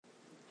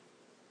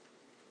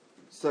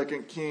2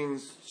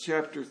 Kings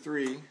chapter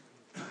 3,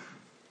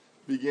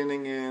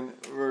 beginning in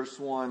verse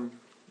 1,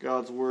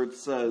 God's word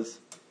says,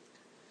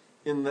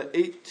 "In the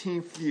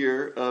 18th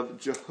year of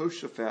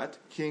Jehoshaphat,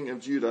 king of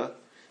Judah,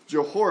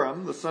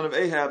 Jehoram, the son of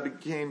Ahab,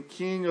 became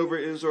king over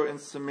Israel and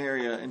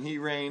Samaria, and he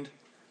reigned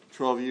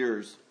 12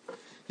 years.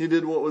 He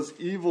did what was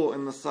evil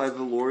in the sight of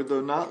the Lord,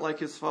 though not like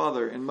his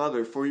father and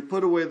mother, for he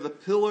put away the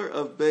pillar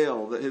of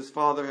Baal that his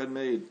father had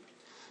made.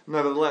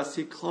 Nevertheless,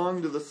 he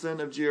clung to the sin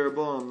of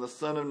Jeroboam, the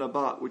son of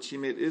Nebat, which he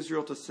made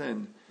Israel to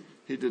sin.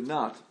 He did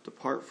not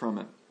depart from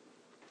it.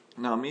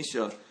 Now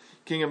Mesha,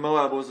 king of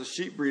Moab, was a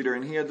sheep breeder,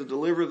 and he had to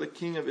deliver the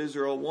king of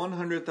Israel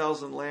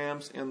 100,000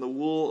 lambs and the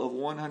wool of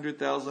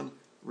 100,000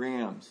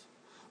 rams.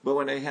 But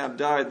when Ahab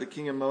died, the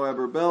king of Moab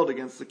rebelled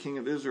against the king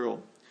of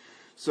Israel.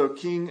 So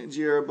King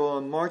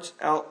Jeroboam marched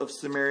out of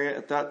Samaria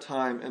at that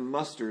time and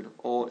mustered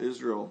all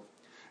Israel.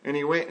 And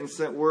he went and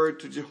sent word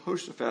to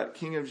Jehoshaphat,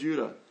 king of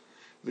Judah,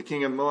 'The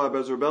king of Moab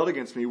has rebelled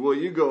against me. Will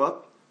you go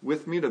up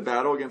with me to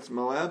battle against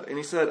Moab?' And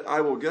he said,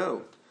 'I will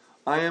go.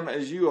 I am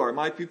as you are,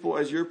 my people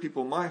as your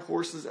people, my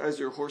horses as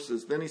your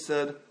horses.' Then he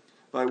said,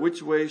 'By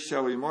which way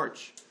shall we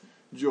march?'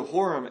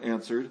 Jehoram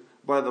answered,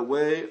 'By the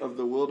way of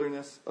the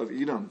wilderness of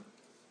Edom.'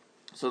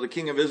 So the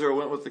king of Israel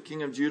went with the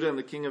king of Judah and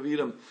the king of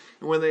Edom.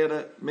 And when they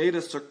had made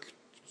a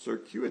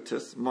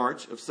circuitous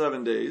march of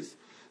 7 days,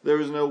 there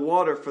was no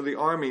water for the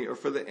army or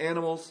for the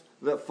animals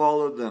that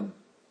followed them.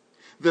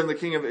 Then the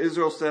king of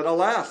Israel said,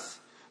 'Alas,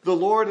 the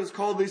Lord has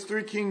called these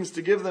 3 kings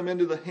to give them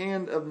into the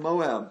hand of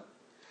Moab.'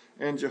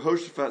 And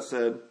Jehoshaphat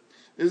said,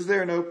 'Is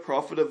there no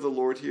prophet of the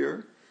Lord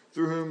here,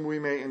 through whom we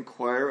may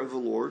inquire of the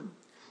Lord?'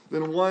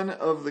 Then one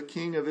of the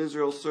king of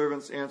Israel's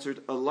servants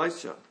answered,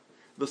 'Elisha,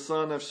 the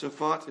son of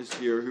Shaphat, is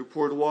here, who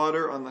poured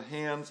water on the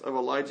hands of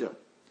Elijah.'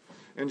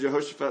 And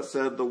Jehoshaphat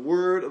said, 'The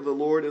word of the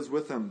Lord is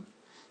with him.'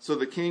 So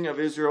the king of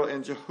Israel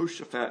and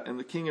Jehoshaphat and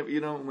the king of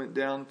Edom went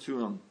down to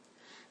him.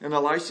 And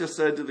Elisha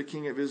said to the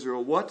king of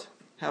Israel, 'What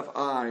have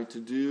I to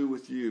do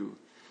with you?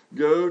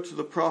 Go to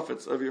the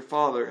prophets of your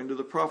father and to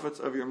the prophets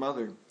of your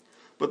mother.'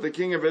 But the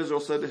king of Israel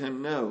said to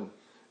him, 'No,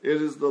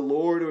 it is the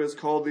Lord who has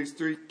called these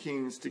 3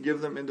 kings to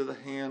give them into the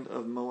hand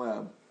of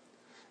Moab.'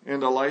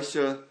 And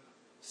Elisha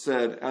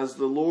said, 'As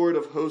the Lord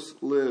of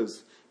hosts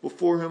lives,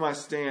 before whom I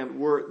stand,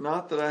 were it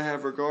not that I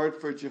have regard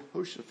for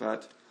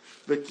Jehoshaphat,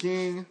 the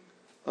king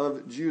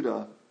of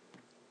Judah,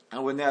 I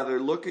would neither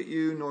look at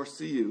you nor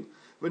see you.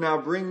 But now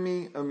bring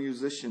me a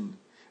musician.'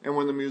 And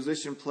when the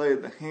musician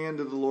played, the hand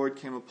of the Lord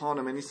came upon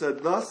him. And he said,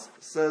 'Thus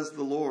says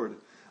the Lord,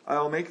 I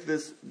will make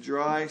this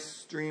dry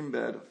stream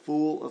bed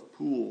full of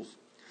pools.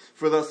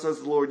 For thus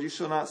says the Lord, you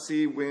shall not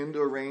see wind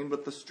or rain,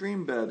 but the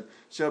stream bed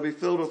shall be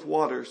filled with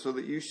water, so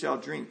that you shall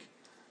drink,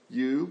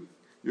 you,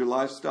 your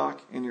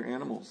livestock, and your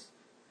animals.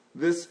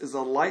 This is a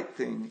light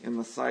thing in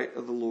the sight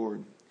of the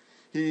Lord.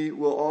 He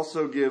will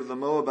also give the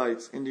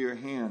Moabites into your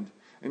hand.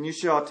 And you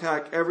shall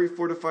attack every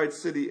fortified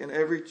city and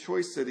every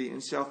choice city,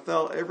 and shall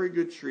fell every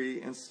good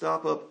tree, and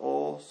stop up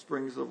all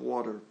springs of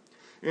water,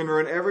 and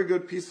ruin every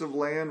good piece of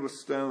land with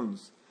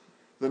stones.'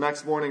 The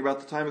next morning, about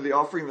the time of the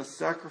offering the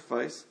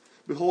sacrifice,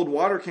 behold,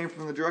 water came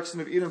from the direction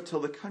of Edom, till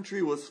the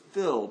country was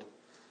filled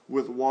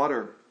with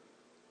water.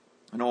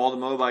 And all the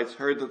Moabites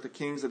heard that the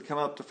kings had come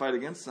up to fight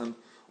against them.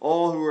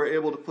 All who were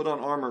able to put on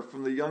armor,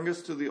 from the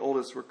youngest to the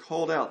oldest, were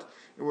called out,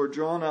 and were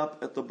drawn up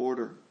at the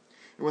border.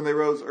 And when they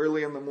rose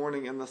early in the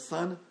morning, and the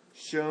sun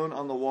shone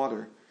on the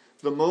water,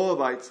 the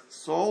Moabites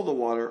saw the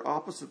water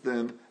opposite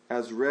them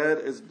as red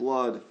as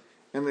blood.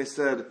 And they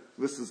said,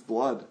 'This is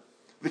blood.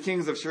 The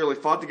kings have surely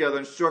fought together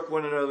and struck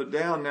one another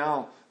down.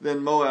 Now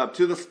then, Moab,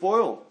 to the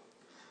spoil.'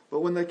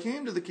 But when they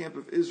came to the camp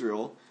of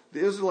Israel,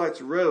 the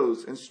Israelites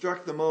rose and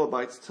struck the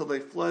Moabites till they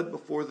fled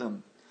before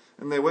them.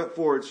 And they went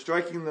forward,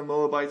 striking the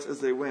Moabites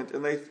as they went.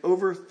 And they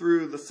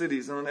overthrew the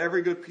cities, and on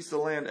every good piece of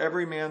land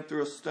every man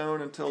threw a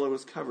stone until it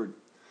was covered.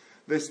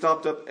 They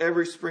stopped up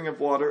every spring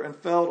of water and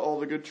felled all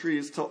the good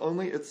trees till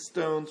only its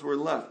stones were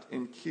left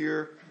in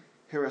Kir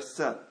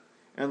Hareseth,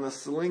 and the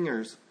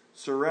slingers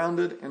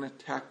surrounded and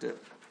attacked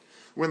it.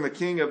 When the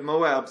king of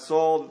Moab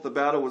saw that the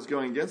battle was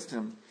going against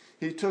him,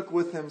 he took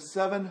with him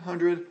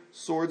 700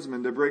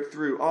 swordsmen to break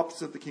through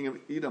opposite the king of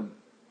Edom,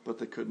 but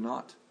they could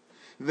not.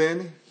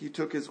 Then he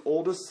took his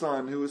oldest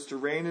son, who was to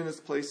reign in his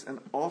place, and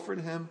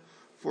offered him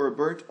for a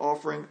burnt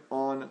offering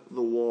on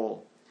the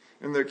wall.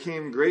 And there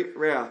came great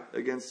wrath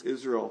against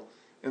Israel,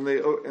 and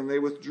they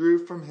withdrew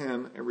from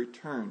him and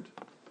returned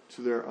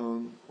to their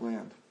own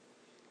land."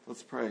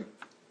 Let's pray.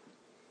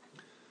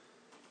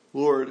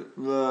 Lord,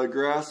 the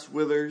grass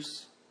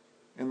withers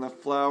and the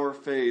flower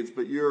fades,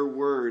 but your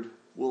word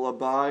will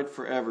abide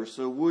forever.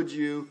 So would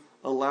you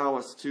allow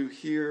us to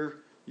hear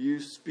you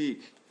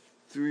speak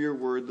through your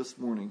word this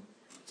morning?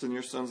 It's in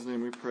your son's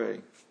name we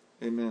pray.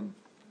 Amen.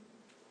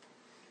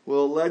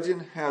 Well,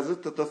 legend has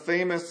it that the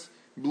famous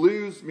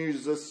blues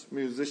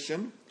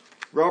musician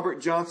Robert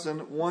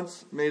Johnson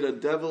once made a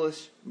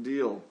devilish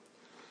deal.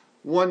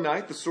 One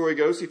night, the story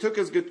goes, he took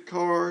his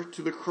guitar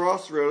to the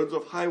crossroads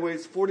of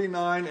highways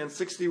 49 and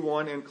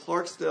 61 in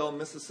Clarksdale,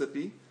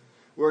 Mississippi,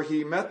 where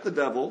he met the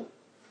devil,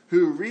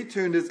 who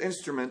retuned his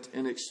instrument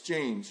in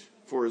exchange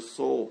for his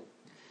soul.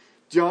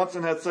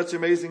 Johnson had such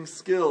amazing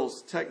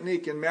skills,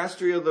 technique, and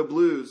mastery of the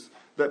blues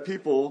that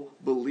people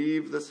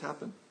believe this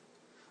happened.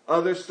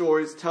 Other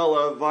stories tell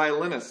of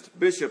violinists,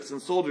 bishops,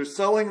 and soldiers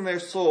selling their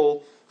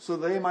soul so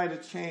they might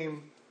achieve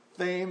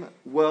fame,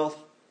 wealth,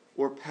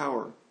 or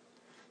power.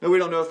 Now, we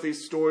don't know if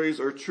these stories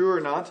are true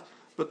or not,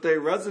 but they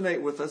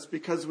resonate with us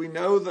because we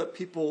know that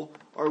people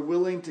are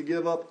willing to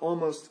give up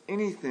almost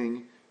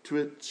anything to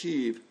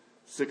achieve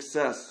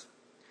success,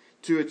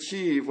 to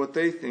achieve what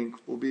they think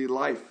will be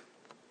life.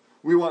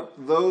 We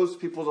want those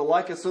people to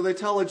like us, so they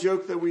tell a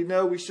joke that we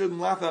know we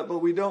shouldn't laugh at, but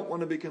we don't want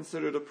to be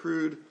considered a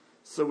prude,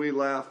 so we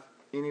laugh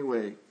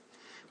anyway.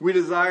 We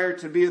desire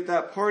to be at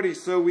that party,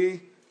 so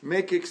we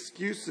make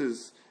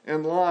excuses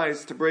and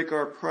lies to break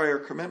our prior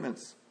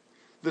commitments.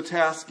 The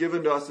task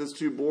given to us is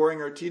too boring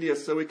or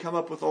tedious, so we come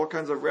up with all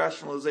kinds of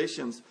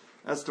rationalizations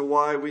as to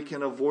why we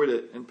can avoid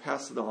it and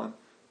pass it on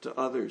to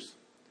others.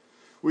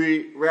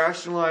 We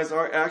rationalize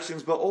our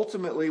actions, but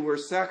ultimately we're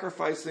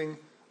sacrificing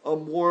a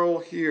moral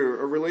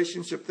here, a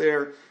relationship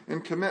there,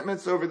 and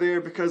commitments over there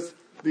because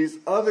these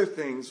other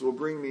things will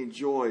bring me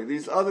joy.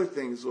 These other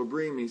things will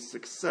bring me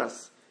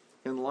success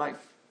in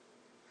life.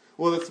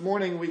 Well, this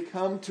morning we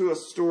come to a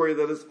story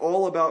that is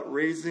all about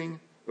raising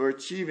or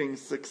achieving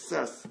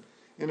success,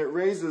 and it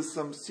raises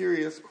some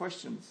serious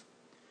questions.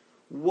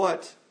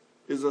 What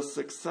is a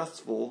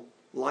successful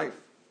life?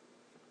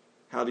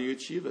 How do you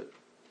achieve it?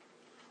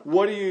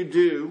 What do you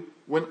do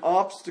when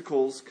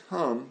obstacles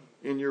come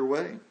in your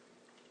way?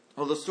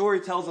 Well, the story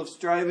tells of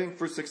striving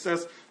for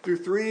success through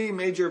three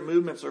major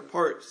movements or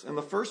parts. And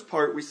the first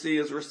part we see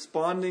is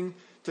responding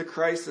to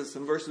crisis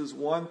in verses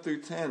 1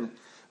 through 10.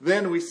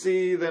 Then we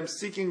see them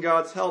seeking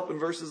God's help in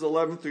verses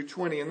 11 through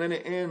 20. And then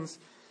it ends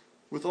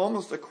with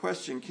almost a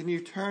question. Can you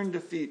turn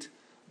defeat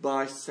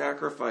by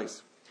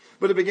sacrifice?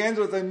 But it begins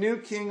with a new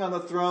king on the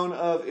throne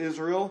of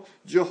Israel,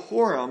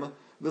 Jehoram,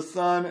 the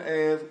son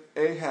of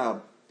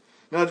Ahab.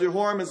 Now,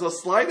 Jehoram is a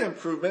slight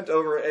improvement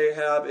over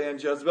Ahab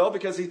and Jezebel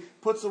because he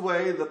puts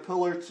away the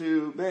pillar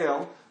to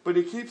Baal, but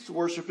he keeps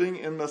worshiping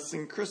in the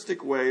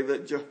syncretic way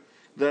that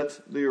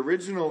the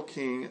original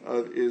king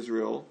of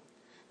Israel,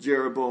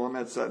 Jeroboam,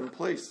 had set in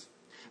place.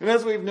 And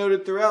as we've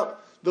noted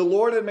throughout, the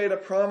Lord had made a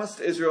promise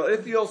to Israel.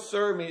 If you'll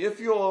serve me, if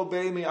you'll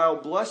obey me, I'll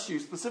bless you.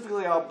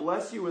 Specifically, I'll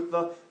bless you with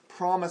the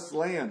promised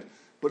land.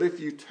 But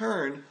if you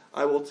turn,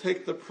 I will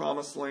take the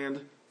promised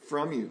land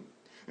from you.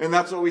 And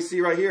that's what we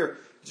see right here.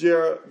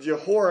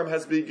 Jehoram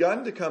has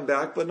begun to come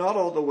back, but not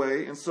all the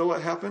way. And so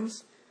what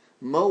happens?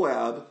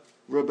 Moab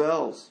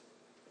rebels.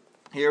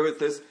 Here with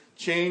this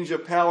change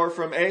of power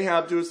from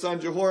Ahab to his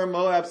son Jehoram,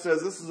 Moab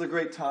says this is a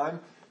great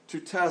time to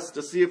test,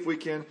 to see if we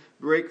can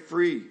break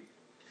free.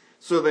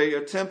 So they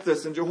attempt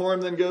this, and Jehoram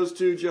then goes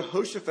to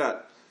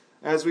Jehoshaphat,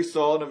 as we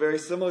saw in a very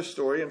similar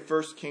story in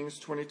 1 Kings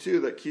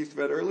 22 that Keith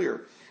read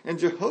earlier. And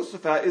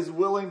Jehoshaphat is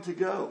willing to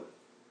go.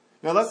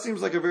 Now that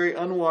seems like a very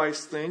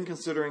unwise thing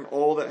considering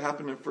all that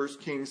happened in 1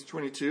 Kings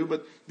 22,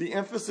 but the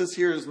emphasis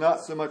here is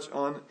not so much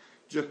on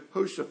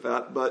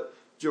Jehoshaphat, but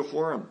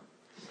Jehoram.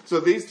 So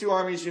these two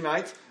armies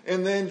unite,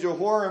 and then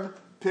Jehoram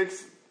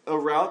picks a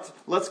route.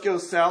 Let's go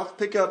south,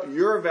 pick up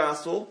your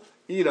vassal,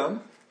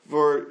 Edom,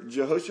 for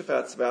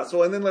Jehoshaphat's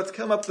vassal, and then let's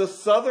come up the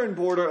southern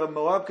border of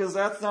Moab because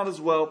that's not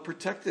as well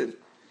protected.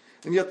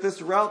 And yet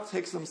this route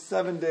takes them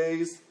 7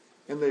 days,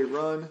 and they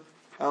run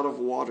out of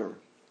water.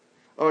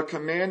 Our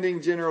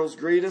commanding general's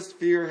greatest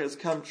fear has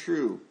come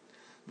true.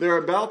 They're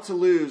about to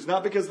lose,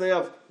 not because they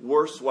have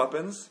worse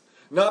weapons,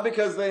 not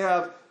because they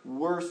have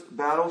worse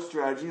battle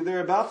strategy.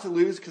 They're about to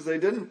lose because they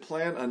didn't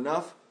plan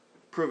enough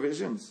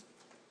provisions.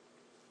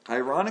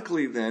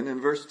 Ironically then, in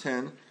verse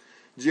 10,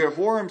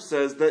 Jehoram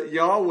says that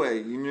Yahweh,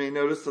 you may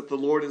notice that the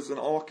Lord is in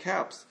all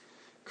caps,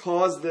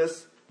 caused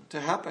this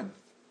to happen.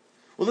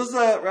 Well, this is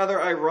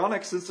rather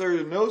ironic since there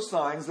are no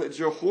signs that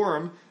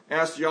Jehoram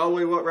asked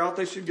Yahweh what route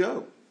they should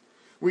go.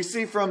 We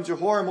see from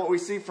Jehoram what we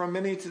see from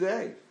many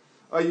today.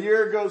 A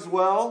year goes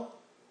well,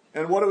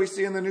 and what do we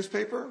see in the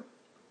newspaper?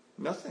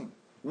 Nothing.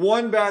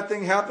 One bad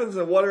thing happens,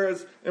 and what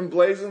is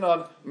emblazoned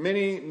on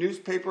many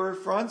newspaper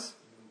fronts?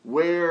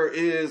 Where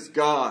is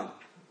God?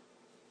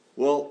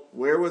 Well,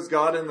 where was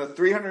God in the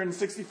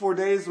 364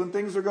 days when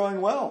things were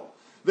going well?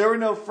 There were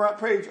no front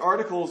page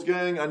articles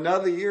going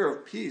another year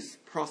of peace,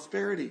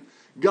 prosperity.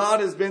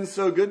 God has been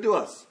so good to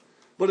us.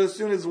 But as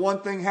soon as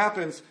one thing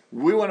happens,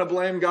 we want to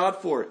blame God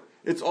for it.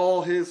 It's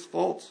all his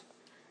fault.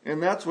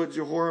 And that's what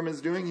Jehoram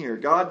is doing here.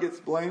 God gets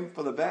blamed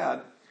for the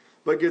bad,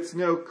 but gets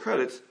no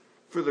credit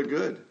for the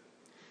good.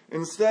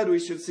 Instead, we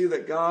should see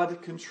that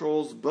God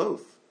controls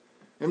both.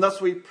 And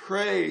thus we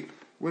pray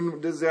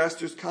when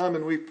disasters come,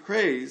 and we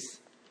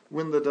praise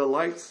when the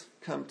delights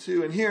come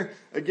too. And here,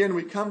 again,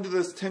 we come to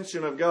this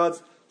tension of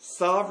God's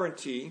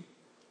sovereignty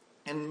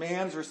and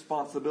man's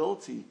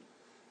responsibility.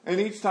 And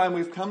each time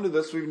we've come to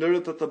this, we've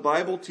noted that the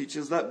Bible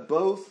teaches that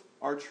both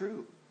are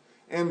true.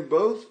 And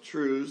both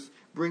truths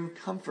bring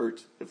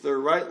comfort if they're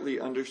rightly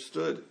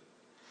understood.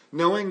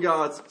 Knowing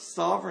God's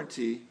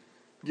sovereignty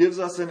gives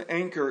us an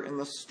anchor in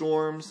the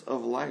storms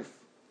of life.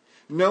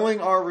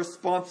 Knowing our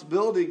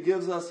responsibility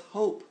gives us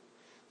hope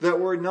that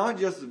we're not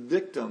just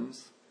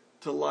victims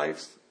to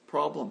life's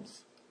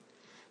problems.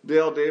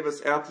 Dale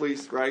Davis aptly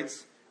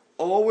writes,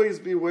 "Always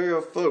beware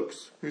of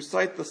folks who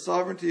cite the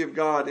sovereignty of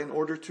God in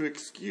order to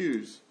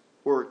excuse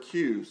or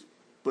accuse,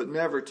 but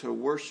never to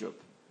worship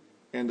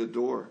and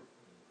adore."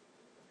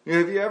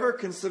 Have you ever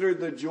considered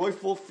the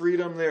joyful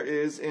freedom there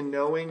is in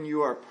knowing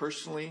you are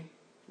personally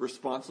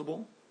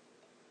responsible?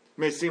 It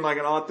may seem like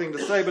an odd thing to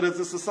say, but as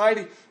a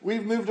society,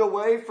 we've moved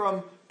away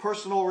from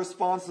personal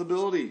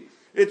responsibility.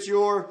 It's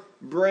your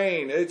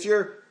brain. It's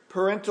your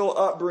parental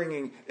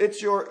upbringing.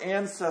 It's your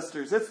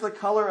ancestors. It's the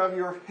color of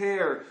your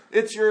hair.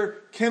 It's your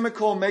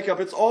chemical makeup.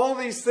 It's all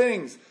these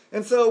things.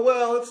 And so,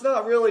 well, it's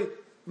not really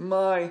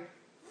my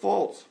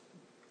fault.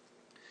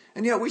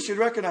 And yet we should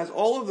recognize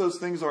all of those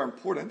things are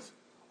important.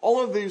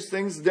 All of these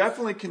things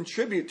definitely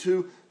contribute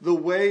to the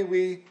way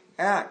we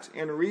act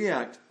and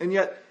react. And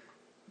yet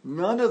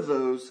none of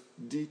those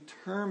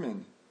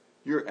determine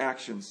your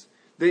actions.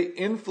 They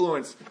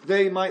influence.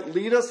 They might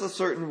lead us a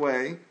certain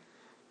way,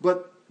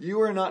 but you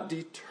are not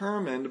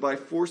determined by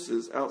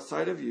forces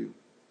outside of you.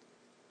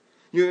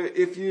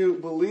 If you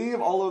believe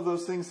all of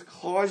those things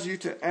cause you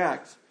to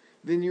act,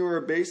 then you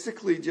are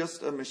basically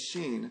just a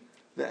machine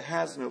that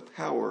has no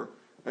power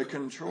or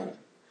control.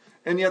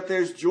 And yet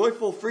there's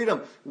joyful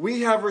freedom.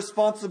 We have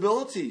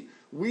responsibility.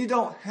 We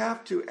don't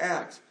have to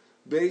act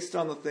based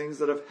on the things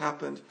that have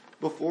happened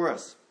before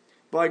us.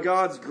 By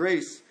God's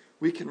grace,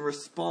 we can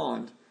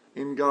respond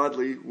in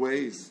godly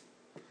ways.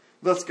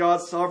 Thus,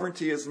 God's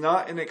sovereignty is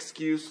not an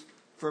excuse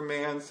for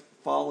man's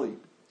folly.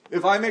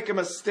 If I make a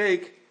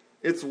mistake,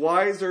 it's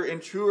wiser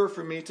and truer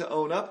for me to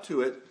own up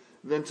to it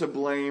than to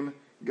blame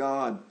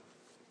God.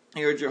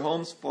 Here,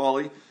 Jehoram's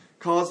folly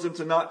caused him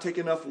to not take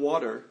enough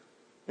water,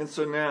 and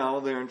so now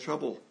they're in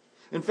trouble.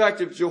 In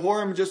fact, if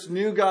Jehoram just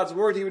knew God's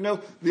word, he would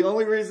know the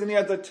only reason he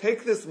had to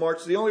take this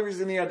march, the only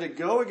reason he had to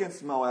go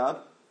against Moab,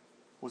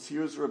 was he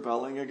was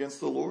rebelling against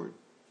the Lord.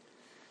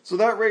 So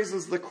that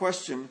raises the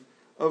question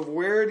of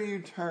where do you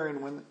turn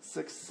when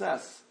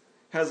success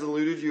has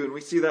eluded you? And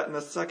we see that in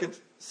the second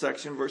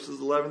section,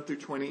 verses 11 through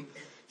 20,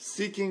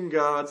 seeking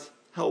God's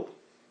help.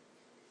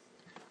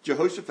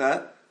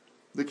 Jehoshaphat,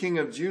 the king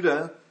of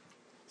Judah,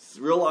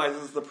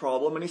 realizes the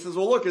problem, and he says,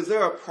 well, look, is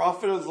there a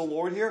prophet of the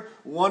Lord here?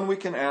 One we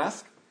can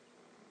ask.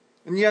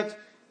 And yet,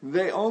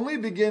 they only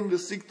begin to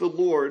seek the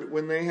Lord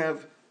when they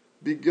have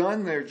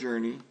begun their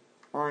journey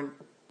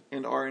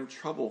and are in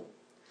trouble.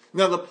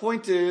 Now, the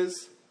point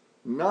is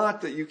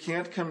not that you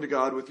can't come to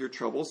God with your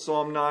troubles.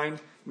 Psalm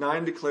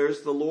 9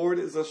 declares, the Lord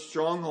is a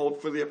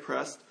stronghold for the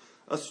oppressed,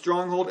 a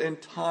stronghold in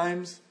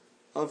times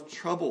of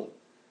trouble.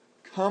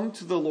 Come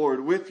to the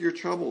Lord with your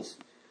troubles.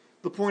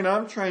 The point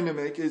I'm trying to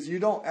make is you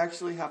don't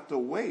actually have to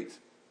wait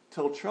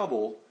till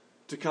trouble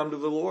to come to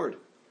the Lord.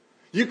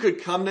 You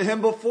could come to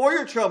Him before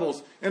your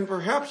troubles, and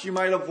perhaps you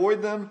might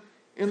avoid them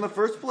in the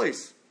first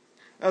place.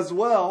 As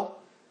well,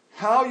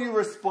 how you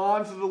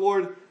respond to the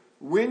Lord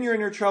when you're in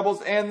your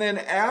troubles and then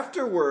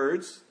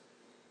afterwards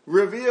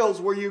reveals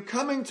were you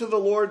coming to the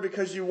Lord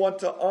because you want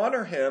to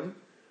honor Him,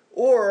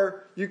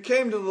 or you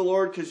came to the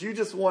Lord because you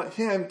just want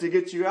Him to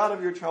get you out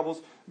of your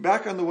troubles,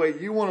 back on the way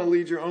you want to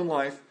lead your own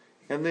life,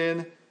 and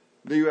then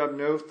you have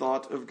no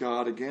thought of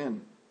God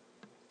again.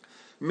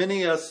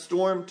 Many a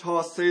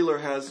storm-tossed sailor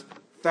has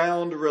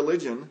found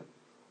religion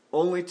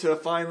only to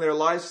find their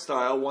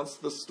lifestyle once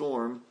the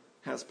storm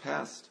has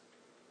passed.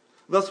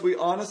 Thus, we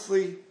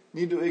honestly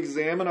need to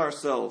examine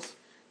ourselves.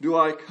 Do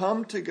I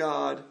come to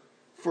God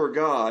for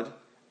God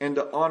and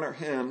to honor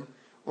Him,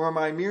 or am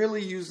I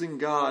merely using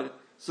God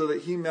so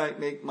that He might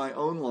make my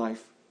own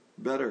life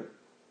better?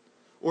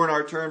 Or in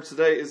our terms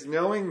today, is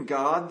knowing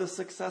God the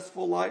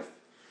successful life?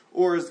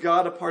 Or is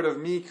God a part of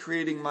me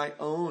creating my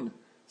own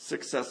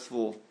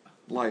successful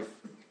life?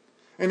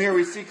 And here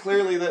we see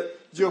clearly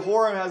that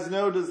Jehoram has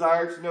no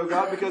desire to know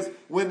God, because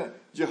when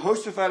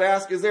Jehoshaphat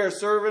asks, is there a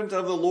servant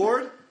of the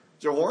Lord?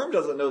 Jehoram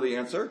doesn't know the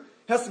answer.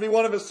 It has to be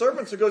one of his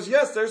servants who goes,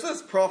 yes, there's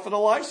this prophet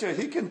Elisha.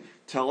 He can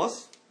tell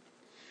us.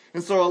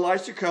 And so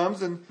Elisha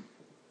comes, and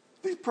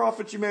these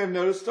prophets, you may have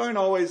noticed, aren't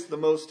always the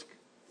most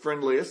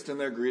friendliest in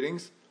their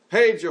greetings.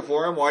 Hey,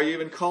 Jehoram, why are you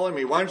even calling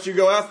me? Why don't you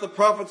go ask the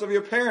prophets of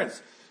your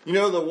parents? You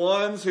know, the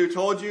ones who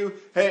told you,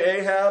 hey,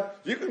 Ahab,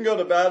 you can go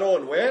to battle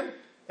and win.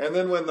 And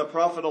then when the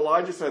prophet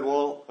Micaiah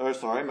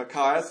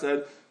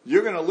said,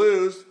 you're going to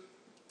lose,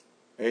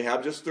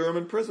 Ahab just threw him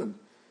in prison.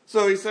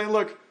 So he's saying,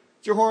 look,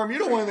 Jehoram, you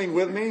don't want anything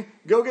with me.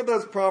 Go get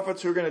those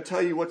prophets who are going to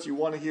tell you what you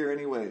want to hear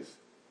anyways.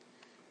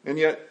 And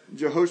yet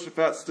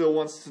Jehoshaphat still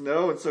wants to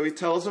know, and so he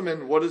tells him,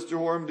 and what does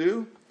Jehoram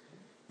do?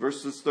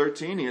 Verses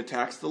 13, he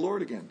attacks the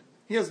Lord again.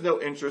 He has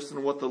no interest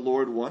in what the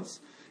Lord wants.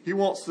 He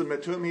won't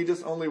submit to him. He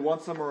just only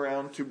wants him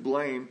around to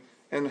blame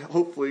and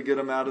hopefully get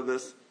him out of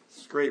this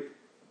scrape.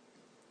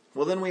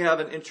 Well, then we have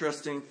an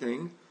interesting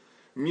thing.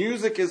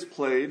 Music is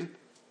played,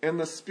 and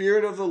the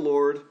Spirit of the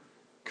Lord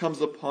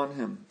comes upon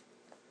him.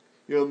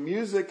 You know,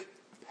 music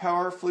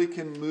powerfully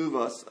can move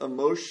us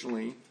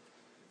emotionally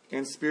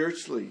and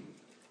spiritually.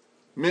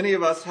 Many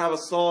of us have a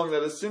song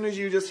that as soon as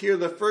you just hear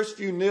the first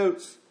few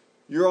notes,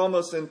 you're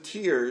almost in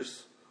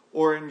tears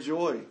or in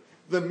joy.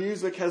 The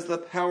music has the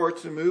power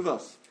to move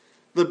us.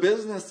 The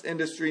business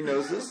industry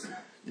knows this.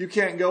 You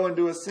can't go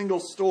into a single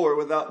store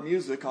without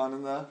music on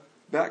in the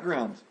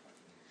background.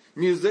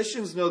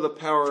 Musicians know the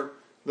power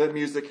that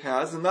music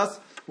has, and thus,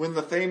 when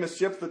the famous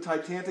ship, the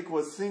Titanic,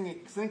 was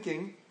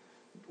sinking,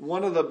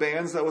 one of the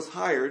bands that was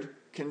hired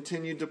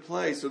continued to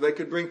play so they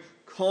could bring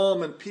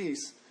calm and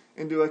peace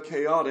into a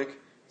chaotic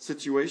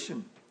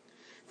situation.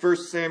 1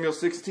 Samuel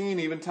 16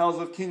 even tells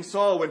of King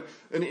Saul, when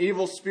an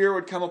evil spirit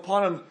would come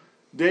upon him,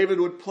 David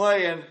would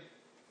play and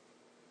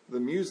the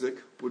music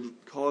would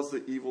cause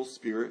the evil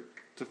spirit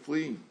to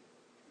flee.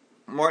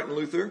 Martin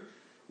Luther,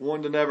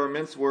 one to never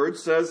mince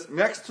words, says,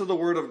 next to the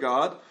Word of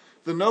God,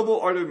 the noble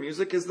art of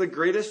music is the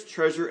greatest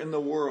treasure in the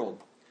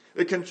world.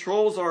 It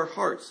controls our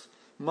hearts,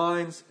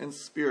 minds, and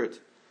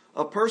spirit.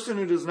 A person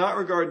who does not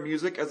regard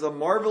music as a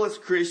marvelous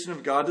creation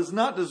of God does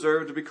not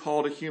deserve to be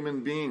called a human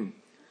being.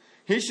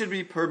 He should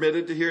be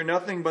permitted to hear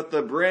nothing but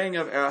the braying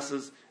of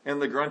asses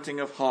and the grunting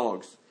of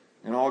hogs.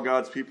 And all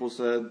God's people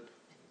said,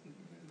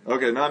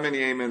 okay, not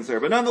many amens there,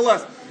 but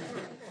nonetheless,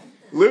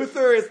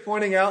 Luther is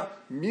pointing out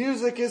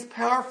music is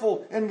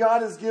powerful and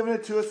God has given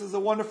it to us as a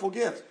wonderful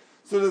gift.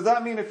 So does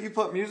that mean if you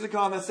put music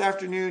on this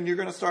afternoon, you're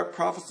going to start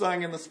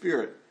prophesying in the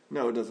Spirit?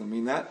 No, it doesn't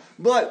mean that.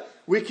 But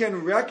we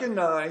can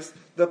recognize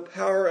the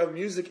power of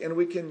music and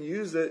we can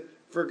use it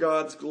for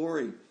God's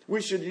glory.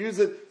 We should use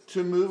it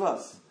to move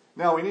us.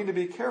 Now, we need to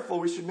be careful.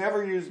 We should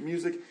never use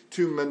music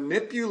to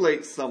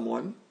manipulate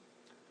someone.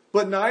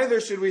 But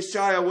neither should we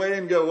shy away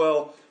and go,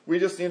 well, we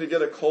just need to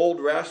get a cold,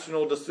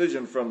 rational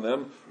decision from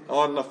them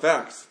on the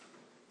facts.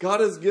 God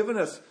has given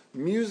us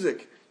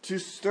music to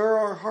stir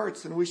our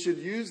hearts, and we should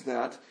use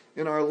that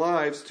in our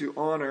lives to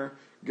honor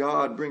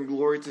God, bring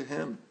glory to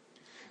Him.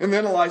 And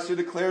then Elisha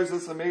declares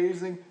this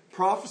amazing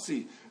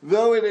prophecy.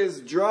 Though it is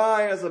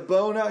dry as a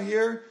bone out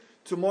here,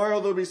 tomorrow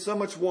there'll be so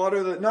much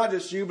water that not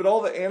just you, but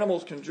all the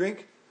animals can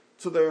drink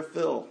to their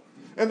fill.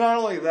 And not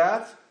only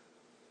that,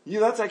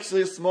 that's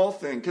actually a small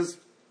thing, because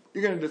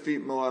you're going to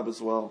defeat Moab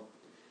as well.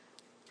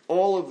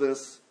 All of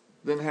this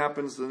then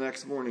happens the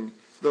next morning.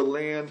 The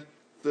land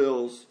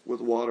fills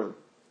with water.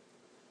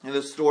 And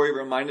this story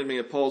reminded me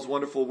of Paul's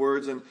wonderful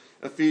words in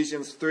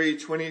Ephesians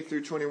 3:20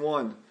 through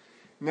 21.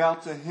 Now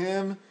to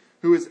Him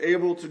who is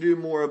able to do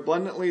more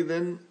abundantly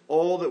than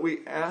all that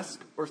we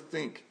ask or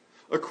think,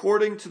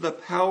 according to the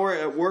power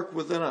at work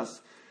within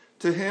us,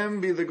 to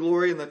Him be the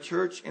glory in the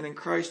church and in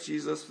Christ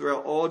Jesus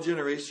throughout all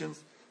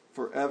generations,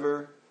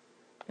 forever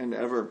and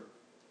ever.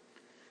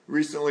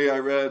 Recently I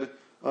read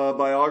a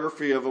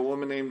biography of a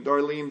woman named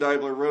Darlene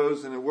Deibler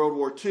Rose, and in World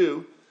War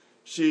II,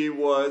 she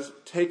was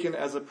taken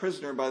as a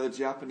prisoner by the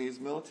Japanese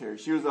military.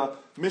 She was a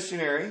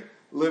missionary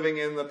living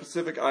in the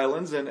Pacific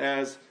Islands, and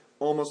as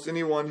almost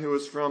anyone who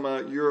was from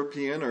a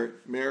European or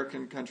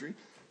American country,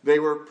 they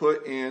were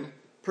put in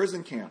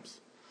prison camps.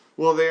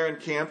 Well, there in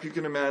camp, you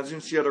can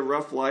imagine she had a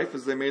rough life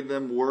as they made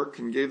them work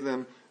and gave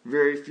them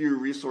very few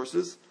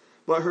resources.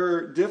 But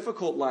her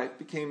difficult life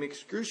became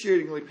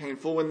excruciatingly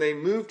painful when they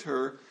moved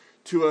her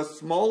to a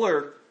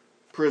smaller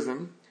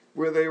prison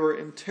where they were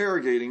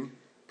interrogating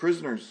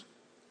prisoners.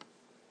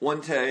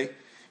 One day,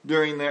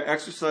 during their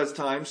exercise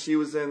time, she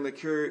was in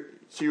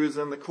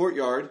the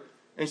courtyard,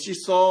 and she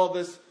saw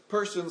this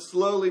person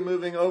slowly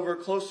moving over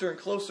closer and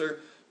closer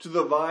to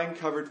the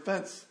vine-covered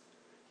fence.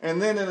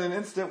 And then in an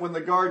instant, when the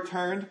guard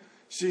turned,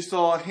 she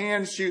saw a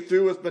hand shoot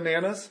through with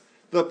bananas.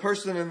 The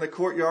person in the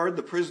courtyard,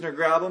 the prisoner,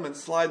 grabbed them and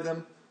slide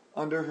them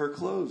under her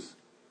clothes.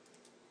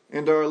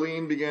 And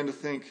Darlene began to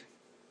think,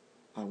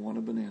 I want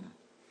a banana.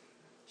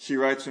 She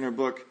writes in her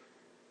book,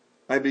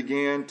 I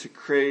began to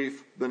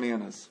crave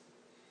bananas.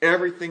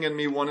 Everything in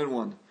me wanted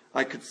one.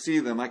 I could see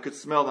them. I could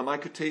smell them. I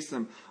could taste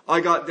them.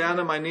 I got down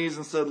on my knees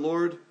and said,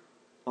 Lord,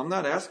 I'm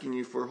not asking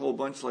you for a whole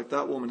bunch like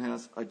that woman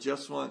has. I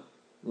just want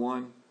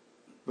one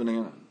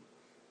banana.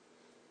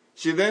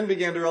 She then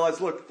began to realize,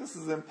 look, this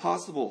is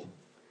impossible.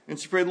 And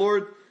she prayed,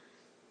 Lord,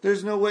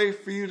 there's no way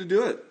for you to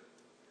do it.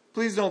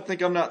 Please don't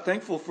think I'm not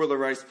thankful for the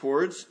rice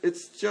porridge.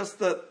 It's just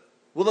that,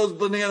 well, those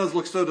bananas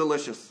look so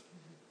delicious.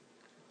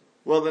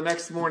 Well, the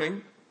next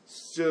morning,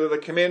 so the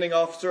commanding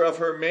officer of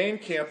her main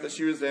camp that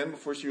she was in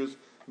before she was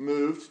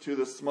moved to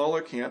the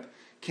smaller camp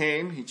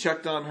came. He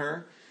checked on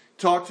her,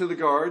 talked to the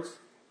guards,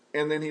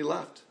 and then he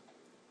left.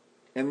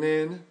 And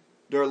then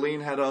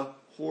Darlene had a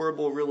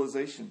horrible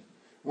realization.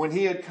 When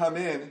he had come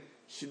in,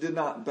 she did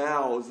not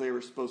bow as they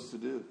were supposed to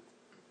do.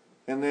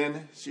 And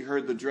then she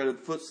heard the dreaded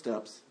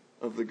footsteps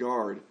of the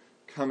guard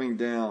coming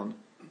down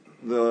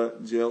the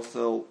jail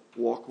cell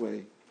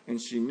walkway,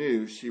 and she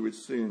knew she would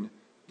soon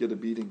get a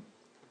beating.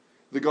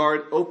 The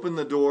guard opened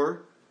the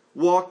door,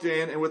 walked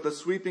in, and with a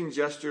sweeping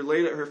gesture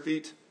laid at her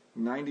feet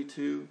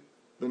 92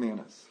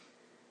 bananas.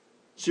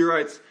 She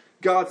writes,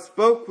 God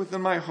spoke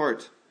within my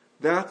heart.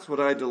 That's what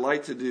I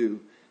delight to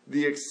do,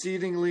 the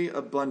exceedingly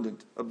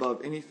abundant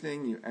above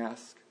anything you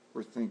ask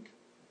or think.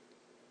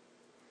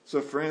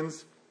 So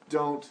friends,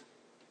 don't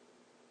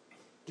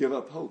give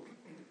up hope.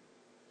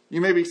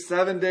 You may be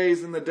 7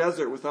 days in the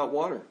desert without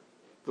water.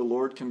 the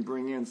Lord can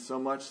bring in so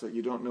much that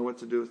you don't know what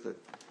to do with it.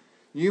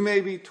 You may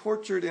be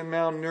tortured and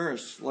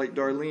malnourished like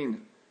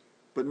Darlene,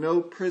 but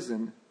no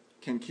prison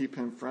can keep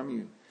him from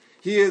you.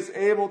 He is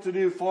able to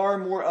do far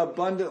more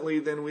abundantly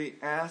than we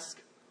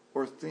ask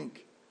or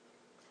think.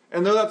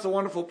 And though that's a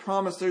wonderful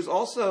promise, there's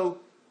also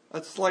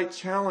a slight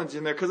challenge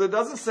in there, because it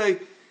doesn't say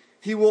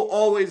he will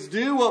always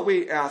do what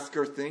we ask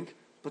or think,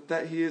 but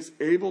that he is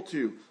able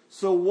to.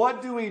 So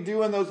what do we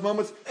do in those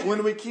moments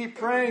when we keep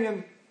praying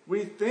and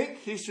we think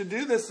he should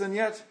do this, and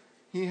yet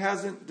he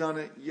hasn't done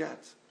it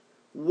yet?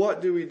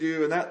 What do we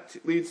do? And that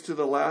leads to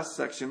the last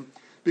section,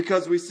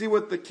 because we see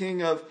what the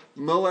king of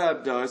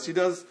Moab does. He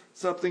does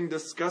something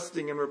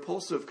disgusting and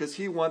repulsive because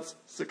he wants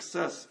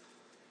success.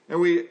 And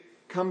we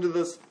come to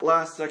this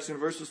last section,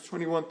 verses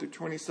 21 through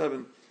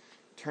 27,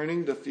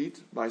 turning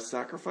defeat by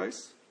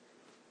sacrifice.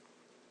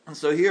 And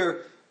so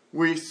here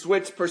we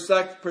switch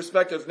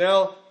perspectives.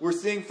 Now we're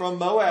seeing from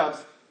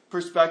Moab's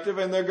perspective,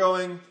 and they're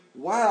going,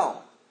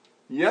 wow,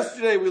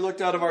 yesterday we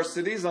looked out of our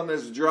cities on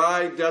this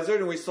dry desert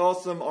and we saw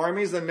some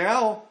armies, and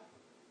now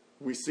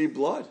we see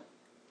blood.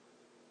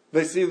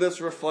 They see this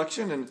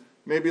reflection, and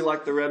maybe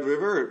like the Red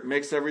River, it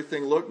makes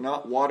everything look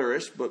not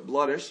waterish, but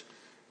bloodish.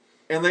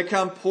 And they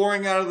come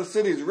pouring out of the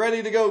cities,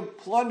 ready to go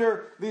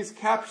plunder these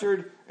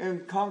captured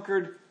and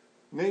conquered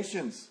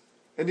nations.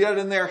 And yet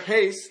in their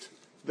haste,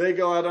 they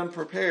go out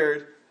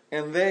unprepared,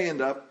 and they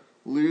end up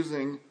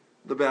losing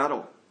the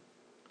battle.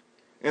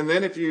 And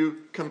then if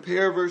you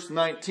compare verse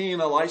 19,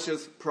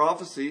 Elisha's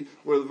prophecy,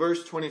 with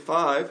verse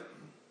 25,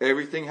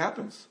 everything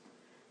happens.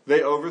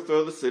 They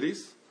overthrow the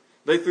cities.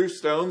 They threw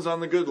stones on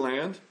the good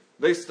land.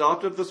 They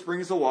stopped at the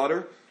springs of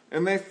water,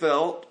 and they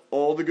felled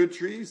all the good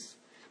trees.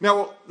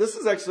 Now, this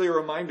is actually a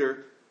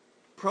reminder.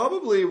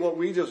 Probably what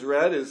we just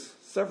read is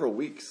several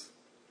weeks.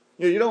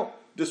 You don't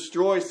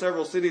destroy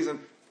several cities and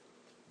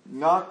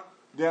knock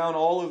down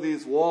all of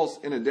these walls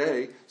in a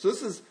day. So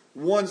this is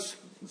one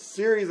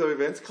series of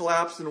events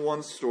collapsed in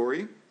one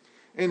story.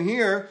 And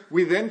here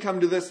we then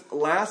come to this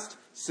last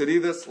city,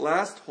 this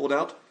last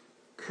holdout,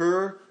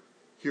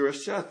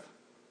 Kir-Hareseth.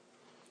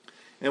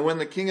 And when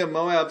the king of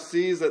Moab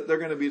sees that they're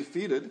going to be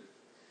defeated,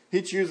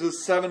 he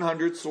chooses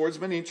 700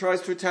 swordsmen. He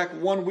tries to attack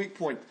one weak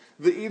point,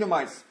 the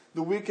Edomites,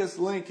 the weakest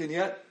link, and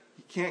yet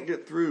he can't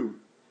get through.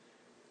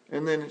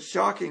 And then,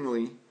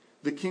 shockingly,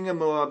 the king of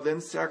Moab then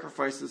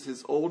sacrifices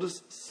his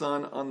oldest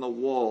son on the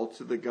wall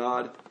to the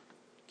god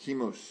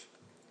Chemosh.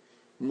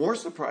 More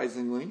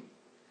surprisingly,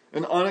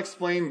 an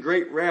unexplained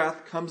great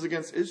wrath comes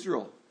against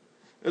Israel.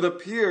 It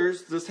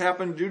appears this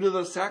happened due to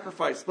the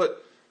sacrifice,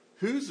 but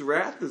whose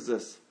wrath is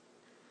this?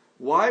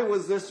 Why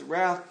was this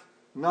wrath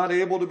not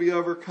able to be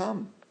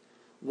overcome?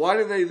 Why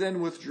did they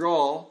then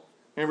withdraw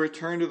and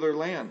return to their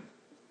land?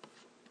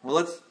 Well,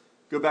 let's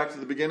go back to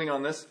the beginning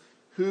on this.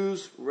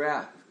 Whose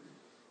wrath?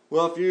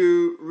 Well, if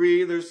you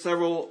read, there's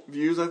several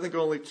views. I think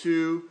only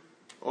two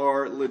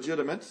are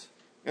legitimate.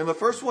 And the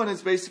first one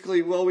is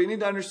basically, well, we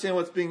need to understand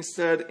what's being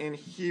said in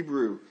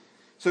Hebrew.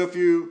 So if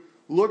you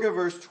look at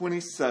verse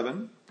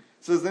 27,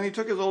 it says, then he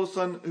took his oldest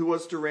son who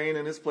was to reign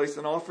in his place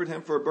and offered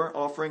him for a burnt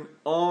offering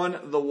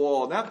on the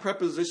wall. That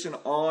preposition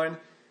on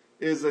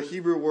is a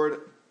Hebrew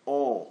word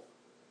all.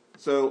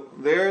 So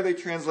there they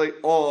translate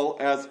all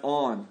as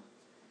on.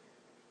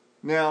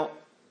 Now,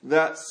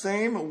 that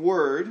same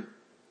word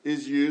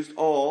is used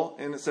all,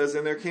 and it says,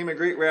 and there came a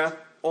great wrath,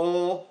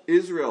 all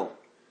Israel.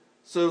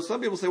 So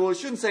some people say, well, it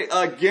shouldn't say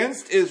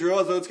against Israel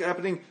as though it's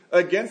happening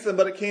against them,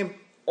 but it came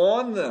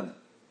on them.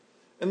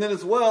 And then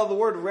as well, the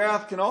word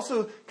wrath can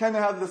also kind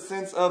of have the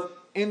sense of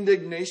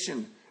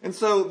indignation. And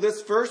so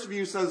this first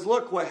view says,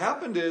 look, what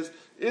happened is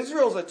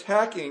Israel's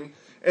attacking,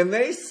 and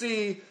they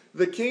see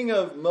the king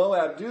of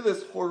Moab do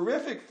this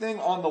horrific thing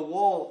on the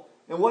wall.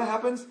 And what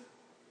happens?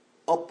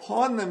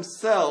 Upon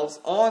themselves,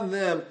 on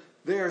them,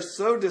 they are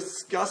so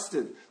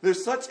disgusted.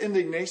 There's such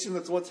indignation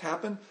that's what's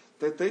happened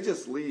that they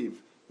just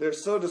leave. They're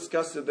so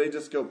disgusted, they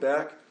just go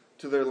back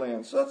to their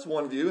land. So that's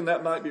one view, and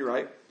that might be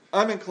right.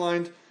 I'm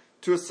inclined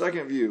to a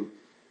second view.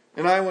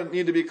 And I would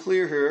need to be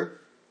clear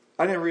here.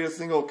 I didn't read a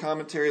single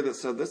commentary that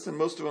said this, and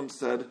most of them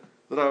said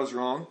that I was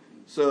wrong.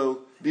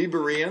 So, be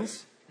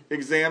Bereans,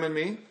 examine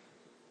me.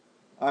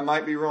 I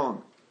might be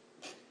wrong.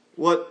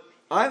 What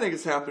I think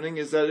is happening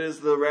is that it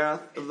is the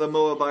wrath of the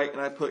Moabite,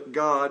 and I put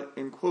God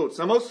in quotes.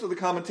 Now, most of the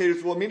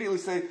commentators will immediately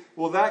say,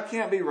 well, that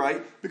can't be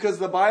right, because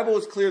the Bible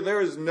is clear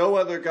there is no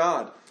other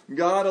God.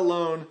 God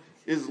alone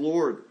is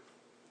Lord.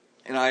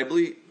 And I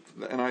believe,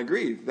 and I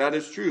agree, that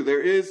is true.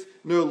 There is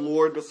no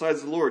Lord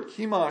besides the Lord.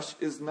 Chemosh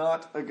is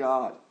not a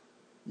God.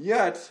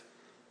 Yet,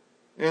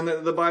 and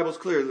the Bible's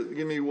clear.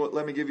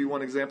 Let me give you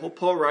one example.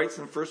 Paul writes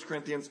in 1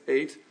 Corinthians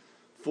 8,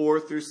 4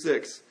 through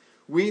 6.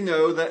 We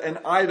know that an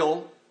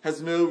idol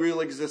has no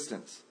real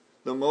existence.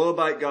 The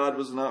Moabite god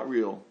was not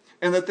real.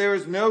 And that there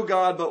is no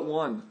God but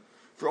one.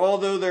 For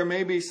although there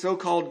may be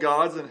so-called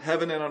gods in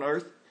heaven and on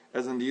earth,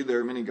 as indeed there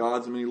are many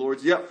gods and many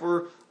lords, yet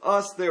for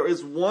us there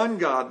is one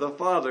God, the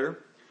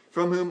Father,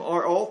 from whom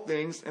are all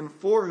things and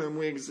for whom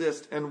we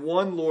exist, and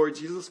one Lord,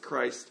 Jesus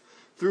Christ,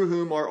 through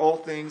whom are all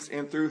things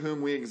and through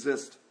whom we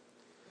exist.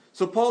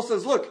 So Paul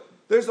says, look,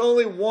 There's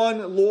only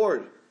one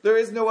Lord. There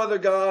is no other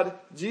God.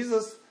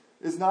 Jesus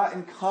is not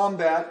in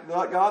combat.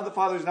 God the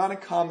Father is not in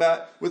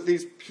combat with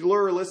these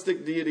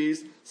pluralistic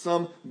deities,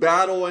 some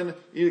battle in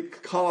the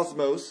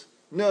cosmos.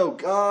 No,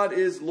 God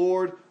is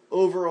Lord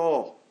over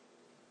all.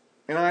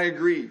 And I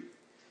agree.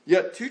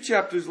 Yet 2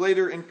 chapters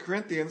later in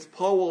Corinthians,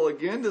 Paul will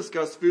again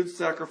discuss food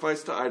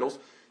sacrificed to idols,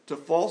 to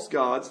false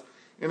gods.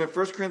 And in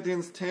 1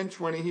 Corinthians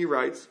 10:20 he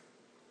writes,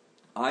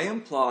 I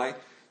imply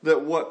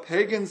that what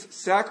pagans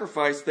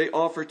sacrifice they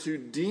offer to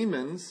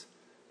demons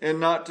and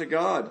not to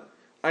God.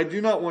 I do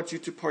not want you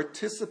to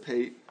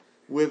participate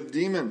with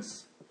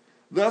demons.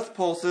 Thus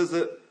Paul says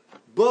that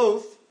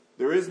both,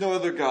 there is no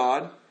other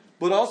God,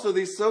 but also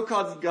these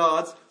so-called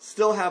gods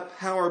still have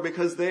power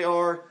because they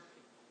are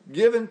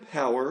given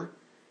power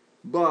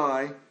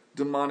by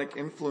demonic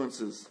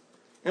influences.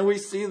 And we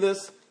see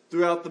this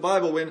throughout the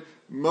Bible. When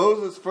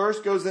Moses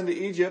first goes into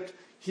Egypt,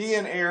 he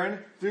and Aaron,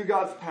 through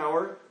God's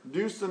power,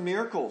 do some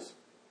miracles.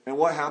 And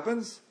what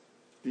happens?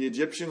 The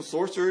Egyptian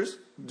sorcerers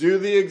do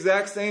the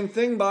exact same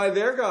thing by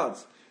their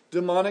gods.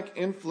 Demonic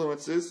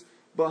influences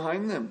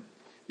behind them.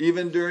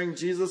 Even during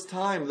Jesus'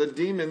 time, the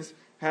demons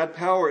had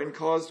power and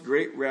caused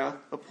great wrath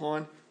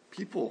upon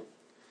people.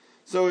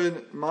 So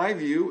in my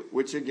view,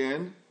 which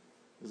again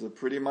is a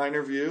pretty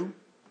minor view,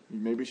 you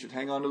maybe should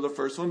hang on to the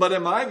first one, but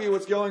in my view,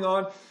 what's going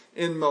on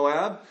in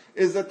Moab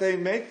is that they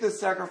make this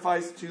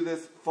sacrifice to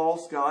this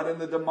false god, and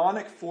the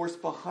demonic force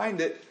behind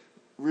it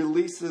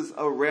releases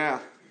a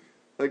wrath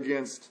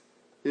against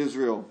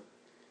Israel.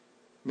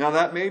 Now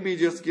that may be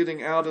just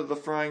getting out of the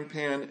frying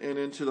pan and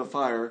into the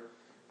fire,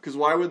 because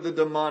why would the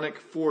demonic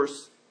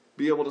force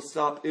be able to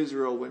stop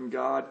Israel when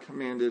God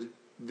commanded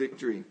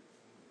victory?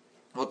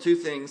 Well, two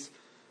things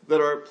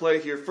that are at play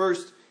here.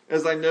 First,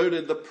 as I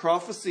noted, the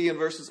prophecy in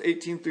verses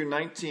 18 through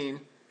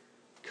 19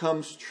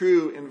 comes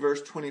true in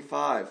verse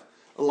 25.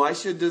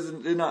 Elisha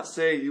did not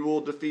say you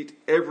will defeat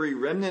every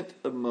remnant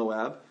of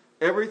Moab.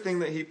 Everything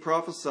that he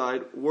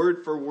prophesied,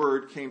 word for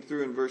word, came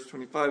through in verse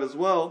 25 as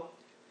well.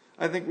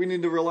 I think we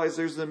need to realize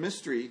there's a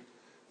mystery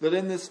that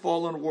in this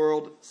fallen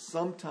world,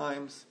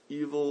 sometimes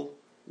evil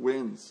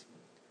wins.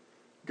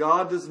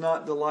 God does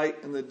not delight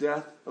in the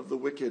death of the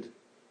wicked,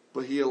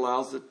 but he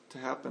allows it to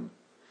happen.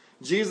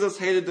 Jesus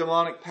hated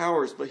demonic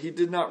powers, but he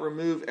did not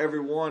remove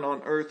everyone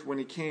on earth when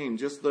he came,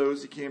 just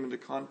those he came into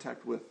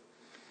contact with.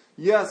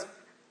 Yes,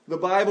 the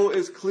Bible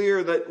is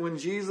clear that when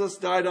Jesus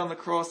died on the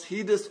cross,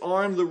 he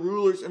disarmed the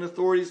rulers and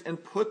authorities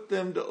and put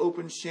them to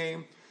open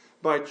shame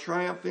by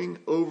triumphing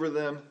over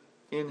them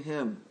in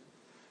him.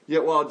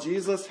 Yet while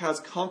Jesus has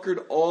conquered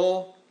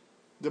all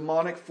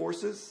demonic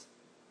forces,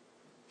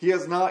 he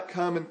has not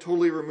come and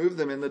totally removed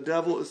them, and the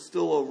devil is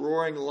still a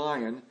roaring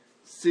lion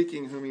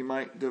seeking whom he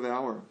might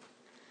devour.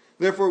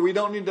 Therefore, we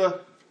don't need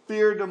to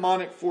fear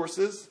demonic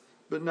forces,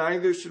 but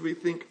neither should we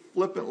think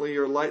flippantly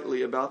or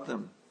lightly about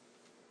them.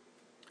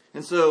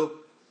 And so,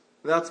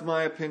 that's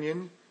my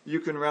opinion. You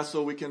can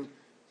wrestle, we can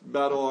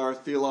battle our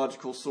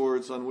theological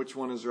swords on which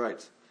one is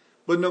right.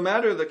 But no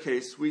matter the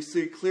case, we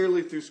see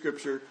clearly through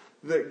Scripture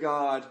that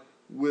God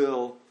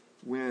will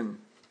win.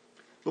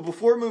 But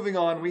before moving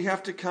on, we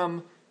have to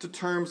come to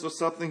terms with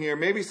something here,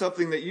 maybe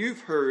something that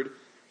you've heard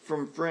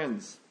from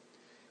friends.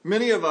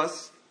 Many of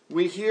us,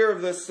 we hear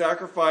of this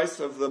sacrifice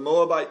of the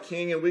Moabite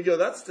king and we go,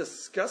 that's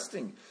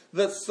disgusting.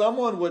 That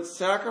someone would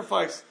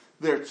sacrifice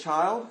their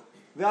child,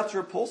 that's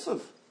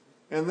repulsive.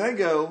 And they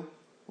go,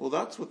 well,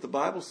 that's what the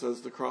Bible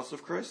says the cross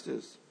of Christ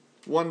is.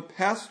 One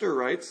pastor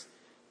writes,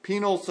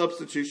 penal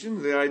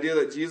substitution, the idea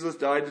that Jesus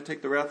died to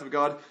take the wrath of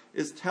God,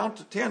 is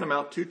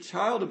tantamount to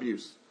child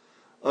abuse.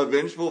 A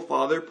vengeful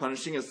father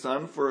punishing his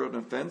son for an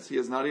offense he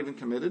has not even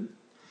committed.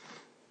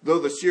 Though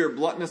the sheer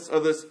bluntness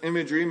of this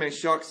imagery may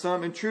shock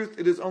some, in truth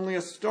it is only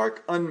a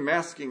stark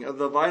unmasking of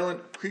the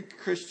violent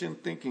pre-Christian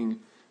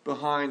thinking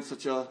behind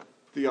such a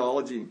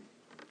theology.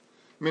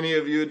 Many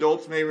of you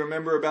adults may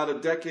remember about a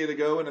decade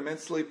ago an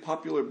immensely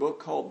popular book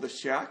called The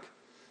Shack.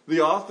 The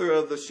author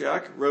of The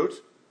Shack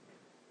wrote,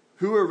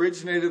 "Who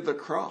originated the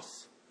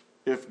cross?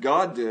 If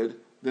God did,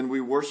 then we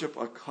worship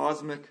a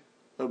cosmic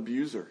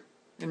abuser."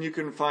 And you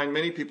can find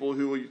many people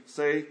who will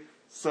say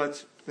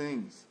such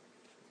things.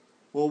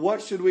 Well,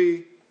 what should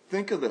we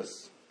think of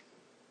this?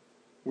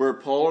 We're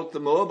appalled at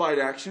the Moabite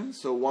action,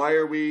 so why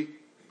are we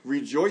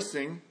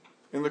rejoicing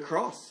in the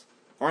cross?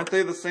 Aren't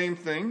they the same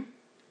thing?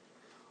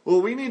 Well,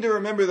 we need to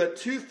remember that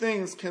two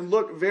things can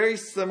look very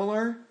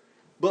similar,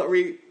 but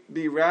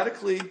be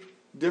radically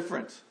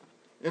different.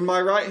 In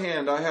my right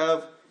hand, I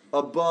have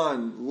a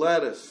bun,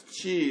 lettuce,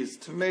 cheese,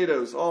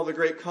 tomatoes, all the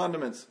great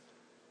condiments,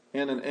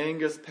 and an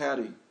Angus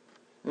patty.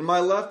 In my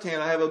left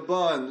hand, I have a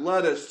bun,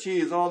 lettuce,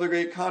 cheese, all the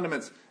great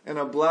condiments, and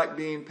a black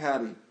bean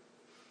patty.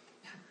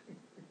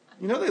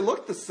 You know, they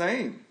look the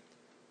same.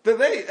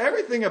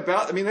 Everything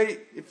about,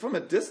 from a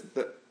distance,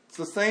 it's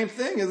the same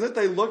thing, isn't it?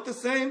 They look the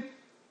same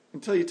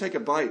until you take a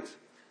bite.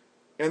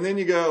 And then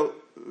you go,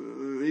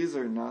 these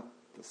are not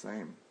the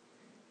same.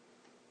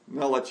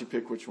 And I'll let you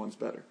pick which one's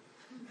better.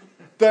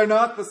 They're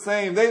not the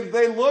same.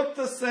 They look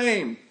the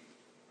same.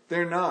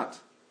 They're not.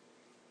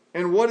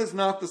 And what is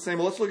not the same?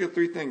 Well, let's look at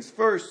three things.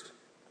 First,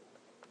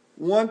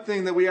 one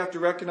thing that we have to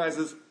recognize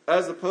is,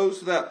 as opposed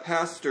to that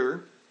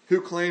pastor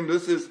who claimed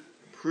this is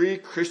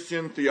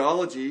pre-Christian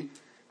theology,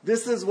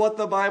 this is what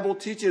the Bible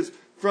teaches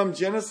from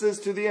Genesis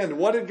to the end.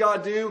 What did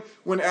God do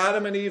when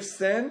Adam and Eve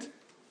sinned?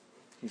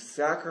 He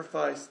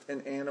sacrificed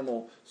an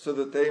animal so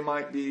that they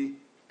might be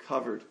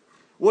covered.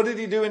 What did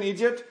he do in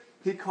Egypt?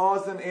 He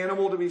caused an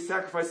animal to be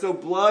sacrificed so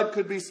blood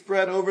could be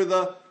spread over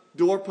the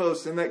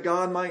doorposts and that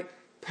God might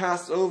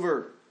pass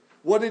over.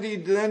 What did he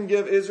then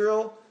give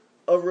Israel?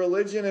 A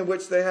religion in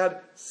which they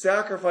had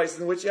sacrifices,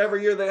 in which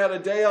every year they had a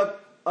day of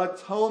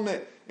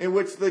atonement, in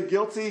which the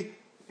guilty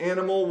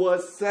animal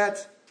was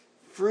set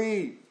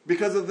free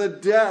because of the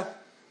death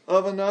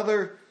of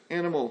another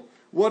animal.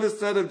 What is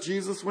said of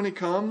Jesus when he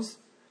comes?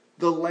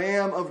 The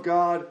Lamb of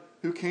God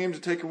who came to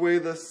take away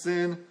the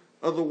sin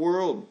of the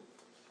world.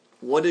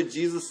 What did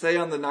Jesus say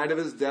on the night of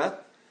his death?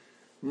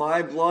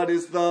 My blood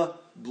is the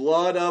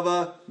blood of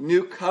a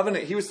new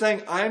covenant. He was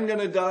saying, I'm going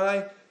to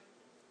die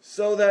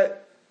so that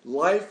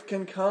life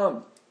can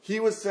come. He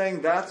was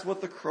saying that's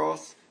what the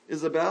cross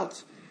is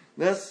about.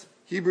 Thus,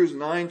 Hebrews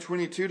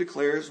 9:22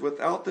 declares,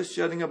 without the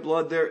shedding of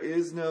blood there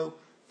is no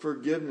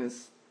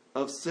forgiveness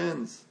of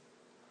sins.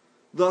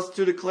 Thus,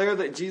 to declare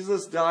that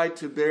Jesus died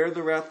to bear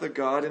the wrath of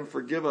God and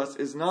forgive us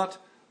is not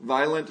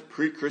violent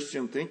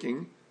pre-Christian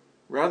thinking.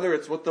 Rather,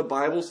 it's what the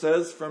Bible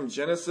says from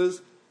Genesis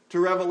to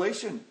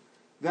Revelation.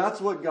 That's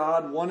what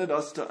God wanted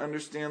us to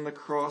understand the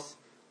cross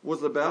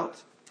was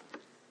about.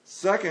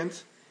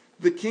 Second,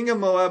 the king of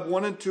Moab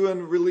wanted to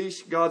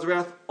unleash God's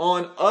wrath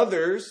on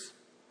others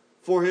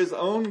for his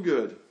own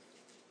good.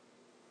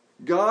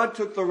 God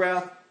took the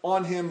wrath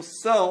on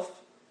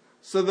himself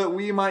so that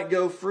we might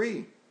go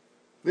free.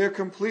 They're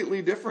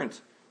completely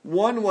different.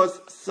 One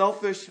was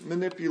selfish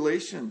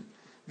manipulation.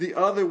 The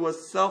other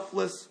was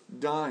selfless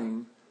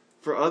dying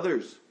for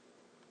others.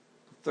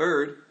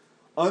 Third,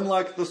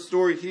 unlike the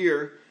story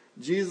here,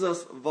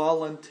 Jesus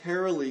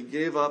voluntarily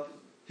gave up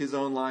his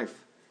own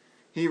life.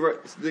 He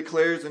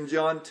declares in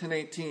John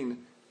 10:18,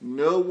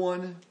 no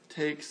one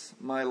takes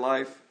my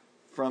life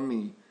from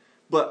me,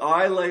 but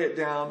I lay it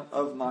down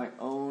of my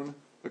own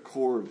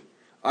accord.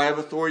 I have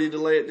authority to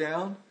lay it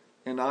down,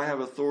 and I have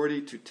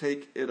authority to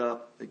take it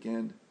up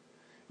again.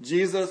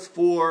 Jesus,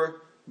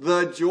 for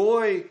the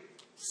joy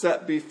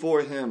set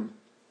before him,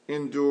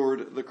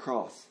 endured the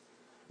cross.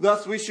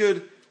 Thus we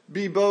should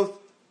be both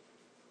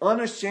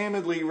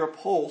unashamedly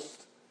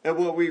repulsed at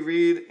what we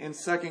read in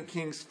 2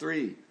 Kings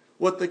 3.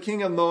 What the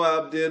king of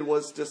Moab did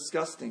was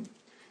disgusting.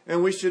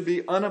 And we should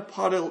be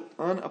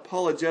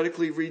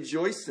unapologetically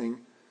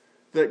rejoicing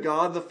that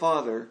God the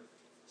Father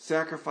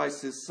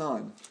sacrificed his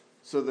Son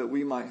so that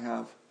we might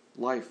have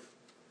life.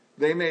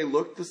 They may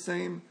look the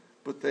same,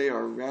 but they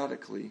are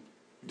radically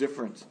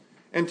different.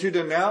 And to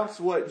denounce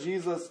what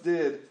Jesus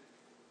did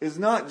is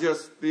not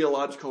just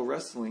theological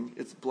wrestling,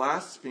 it's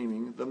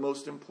blaspheming the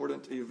most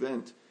important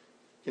event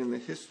in the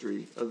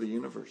history of the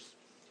universe.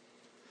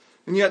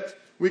 And yet,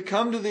 we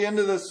come to the end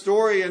of the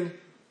story and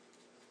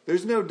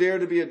there's no dare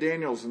to be a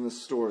Daniels in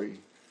this story.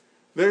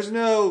 There's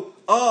no,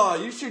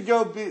 you should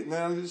go be...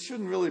 No, this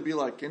shouldn't really be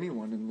like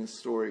anyone in this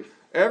story.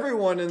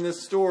 Everyone in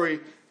this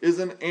story is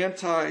an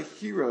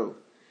anti-hero.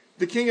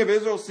 The king of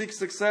Israel seeks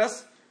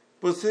success,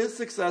 but his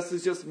success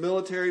is just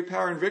military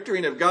power and victory.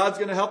 And if God's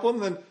going to help him,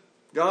 then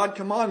God,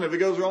 come on. If it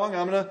goes wrong,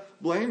 I'm going to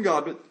blame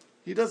God. But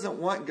he doesn't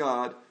want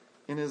God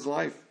in his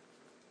life.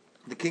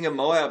 The king of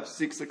Moab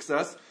seeks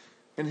success,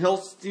 and he'll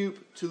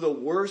stoop to the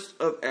worst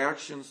of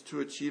actions to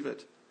achieve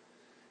it.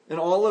 And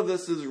all of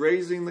this is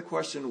raising the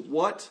question,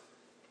 what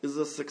is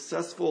a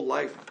successful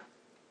life?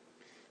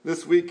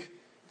 This week,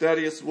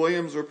 Thaddeus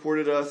Williams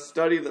reported a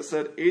study that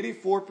said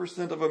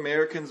 84% of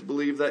Americans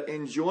believe that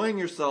enjoying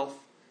yourself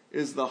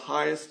is the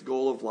highest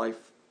goal of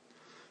life.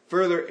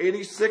 Further,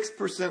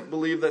 86%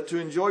 believe that to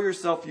enjoy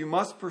yourself, you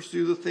must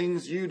pursue the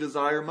things you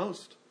desire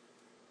most.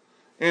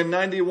 And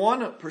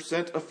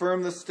 91%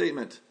 affirm this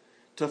statement.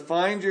 To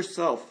find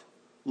yourself,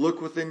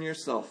 look within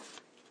yourself.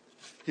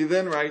 He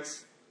then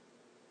writes,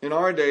 in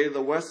our day,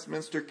 the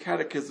Westminster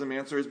Catechism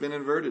answer has been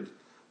inverted.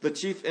 The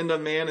chief end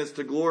of man is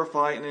to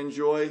glorify and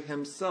enjoy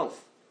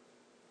himself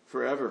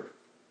forever.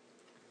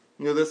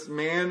 This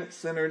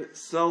man-centered,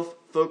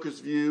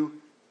 self-focused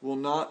view will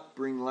not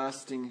bring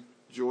lasting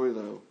joy,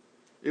 though.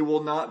 It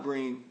will not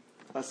bring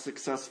a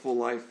successful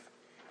life.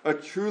 A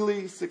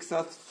truly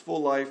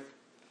successful life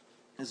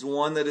is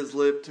one that is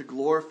lived to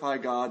glorify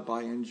God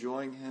by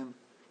enjoying him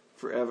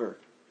forever.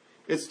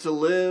 It's to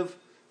live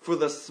for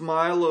the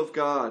smile of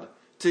God,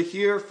 to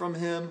hear from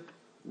him,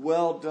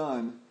 well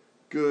done,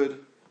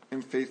 good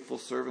and faithful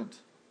servant.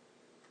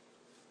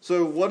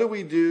 So what do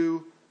we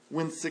do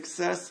when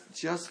success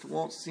just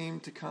won't seem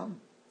to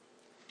come?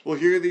 Well,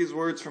 hear these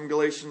words from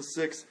Galatians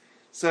 6,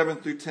 7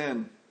 through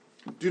 10.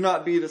 Do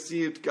not be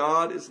deceived.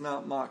 God is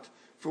not mocked.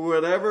 For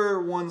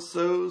whatever one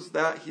sows,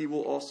 that he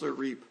will also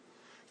reap.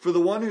 For the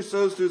one who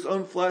sows to his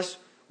own flesh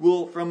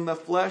will from the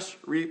flesh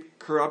reap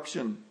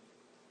corruption.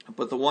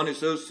 But the one who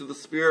sows to the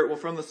Spirit will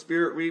from the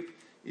Spirit reap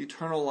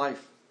eternal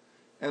life.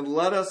 And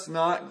let us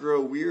not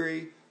grow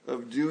weary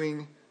of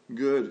doing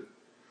good.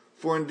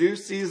 For in due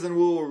season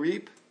we will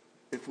reap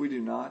if we do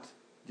not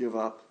give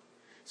up.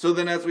 So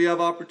then, as we have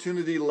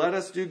opportunity, let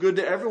us do good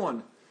to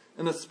everyone,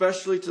 and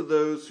especially to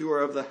those who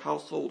are of the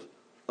household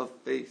of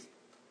faith.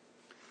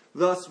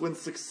 Thus, when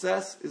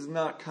success is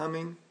not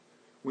coming,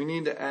 we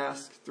need to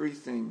ask three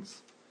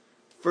things.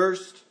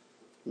 First,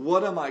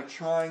 what am I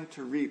trying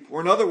to reap?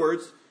 Or in other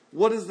words,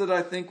 what is it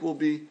I think will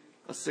be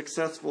a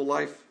successful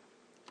life?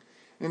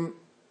 And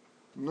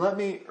let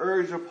me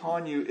urge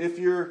upon you, if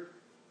your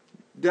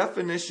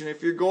definition,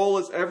 if your goal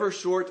is ever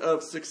short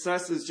of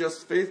success is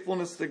just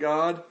faithfulness to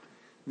God,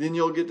 then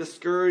you'll get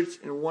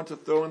discouraged and want to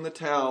throw in the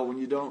towel when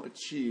you don't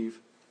achieve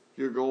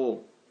your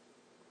goal.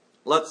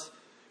 Let's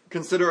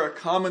consider a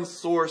common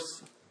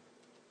source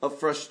of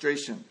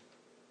frustration: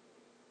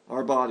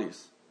 our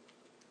bodies.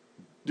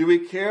 Do we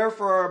care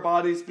for our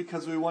bodies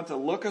because we want to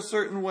look a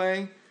certain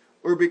way,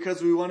 or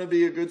because we want to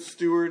be a good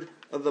steward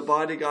of the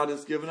body God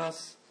has given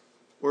us,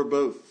 or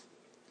both?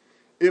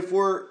 If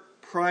we're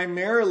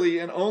primarily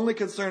and only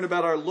concerned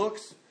about our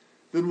looks,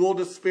 then we'll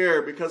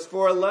despair, because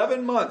for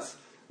 11 months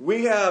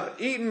we have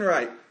eaten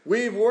right,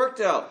 we've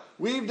worked out,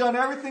 we've done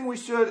everything we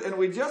should, and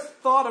we just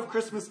thought of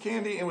Christmas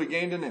candy and we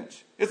gained an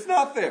inch. It's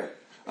not fair.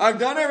 I've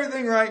done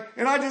everything right,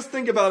 and I just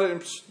think about it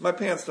and my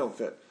pants don't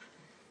fit.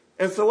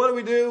 And so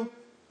what do?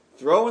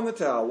 Throw in the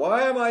towel.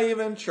 Why am I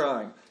even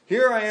trying?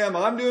 Here I am,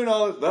 I'm doing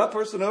all that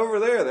person over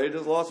there, they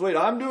just lost weight.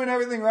 I'm doing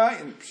everything right,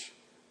 and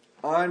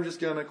I'm just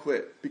going to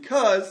quit.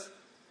 Because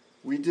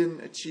we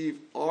didn't achieve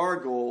our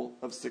goal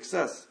of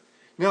success.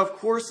 Now, of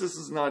course, this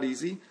is not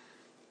easy,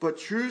 but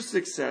true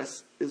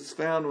success is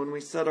found when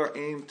we set our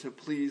aim to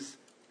please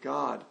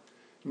God,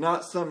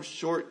 not some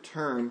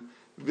short-term,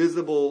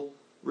 visible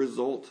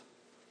result.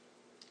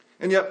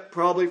 And yet,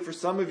 probably for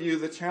some of you,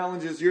 the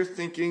challenge is you're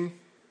thinking,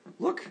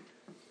 look,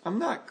 I'm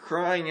not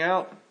crying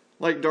out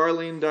like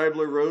Darlene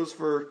Deibler-Rose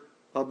for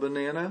a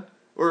banana.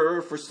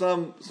 Or for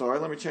some,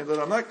 let me change that.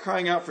 I'm not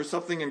crying out for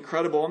something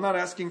incredible. I'm not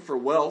asking for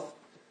wealth.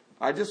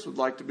 I just would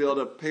like to be able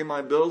to pay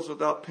my bills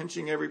without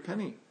pinching every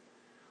penny.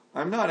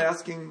 I'm not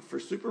asking for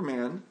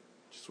Superman.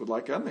 Just would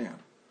like a man.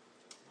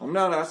 I'm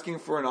not asking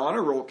for an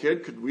honor roll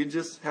kid. Could we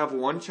just have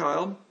one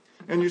child?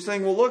 And you're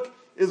saying, well, look,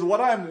 is what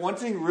I'm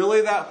wanting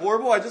really that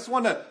horrible? I just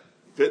want to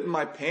fit in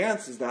my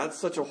pants. Is that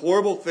such a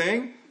horrible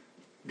thing?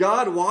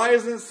 God, why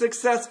isn't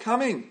success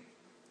coming?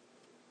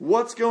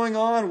 What's going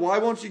on? Why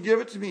won't you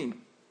give it to me?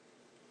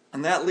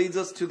 And that leads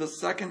us to the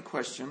second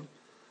question.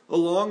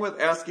 Along with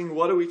asking,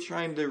 what are we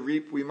trying to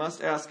reap? We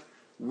must ask,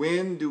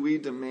 when do we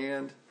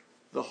demand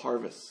the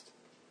harvest?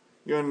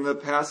 In the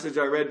passage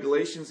I read,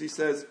 Galatians, he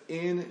says,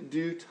 in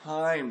due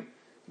time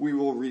we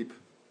will reap.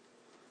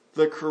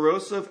 The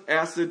corrosive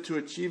acid to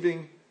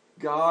achieving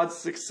God's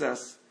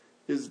success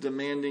is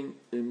demanding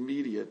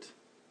immediate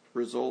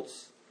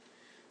results.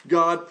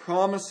 God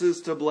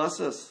promises to bless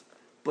us,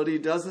 but he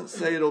doesn't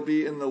say it'll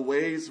be in the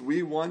ways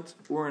we want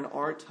or in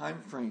our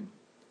time frame.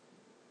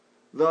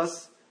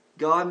 Thus,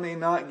 God may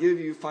not give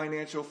you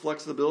financial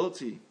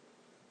flexibility.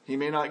 He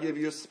may not give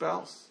you a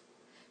spouse.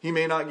 He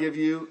may not give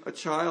you a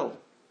child.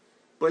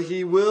 But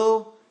he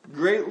will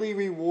greatly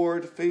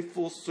reward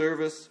faithful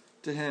service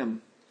to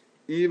him,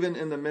 even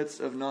in the midst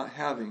of not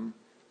having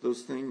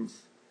those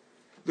things.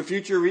 The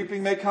future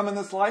reaping may come in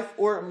this life,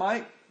 or it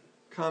might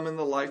come in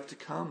the life to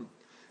come.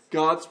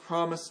 God's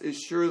promise is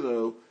sure,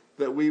 though,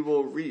 that we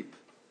will reap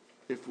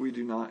if we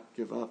do not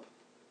give up.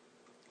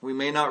 We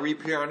may not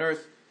reap here on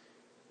earth,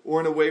 or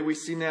in a way we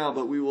see now,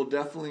 but we will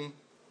definitely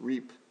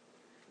reap.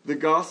 The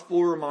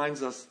gospel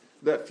reminds us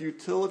that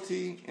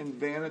futility and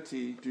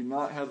vanity do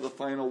not have the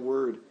final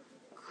word.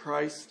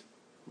 Christ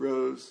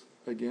rose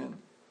again.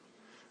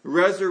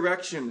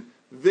 Resurrection,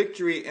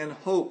 victory, and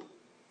hope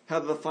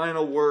have the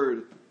final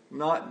word,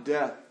 not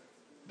death,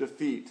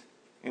 defeat,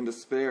 and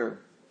despair.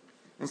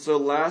 And so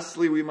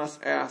lastly, we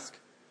must ask,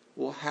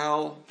 well,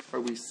 how are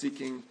we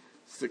seeking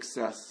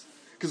success?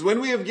 Because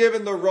when we have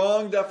given the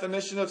wrong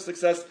definition of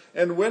success,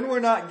 and when we're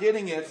not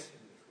getting it,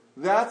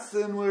 that's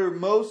when we're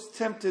most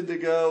tempted to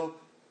go,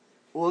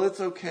 well,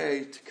 it's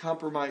okay to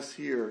compromise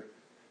here,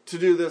 to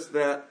do this,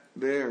 that,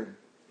 there.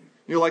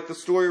 Like the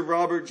story of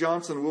Robert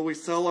Johnson, will we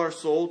sell our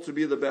soul to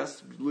be the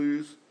best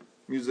blues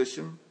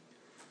musician?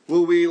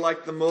 Will we,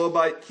 like the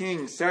Moabite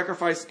king,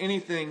 sacrifice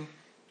anything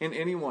and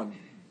anyone?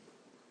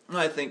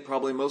 I think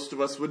probably most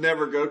of us would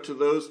never go to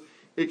those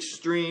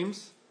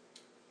extremes,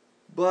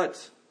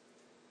 but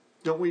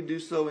don't we do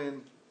so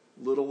in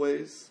little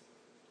ways?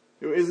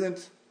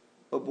 Isn't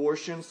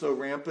abortion so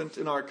rampant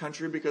in our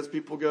country because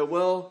people go,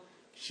 well,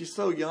 she's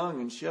so young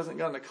and she hasn't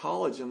gone to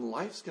college and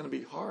life's going to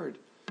be hard.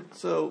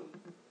 So,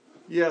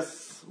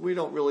 yes, we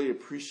don't really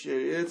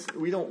appreciate it.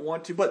 We don't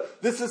want to, but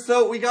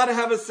we got to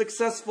have a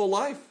successful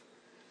life.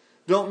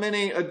 Don't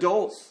many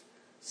adults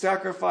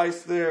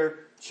sacrifice their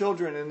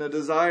children in the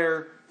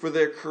desire for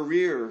their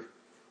career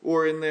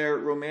or in their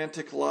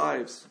romantic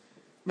lives?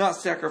 Not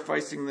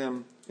sacrificing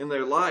them in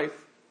their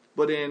life,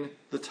 but in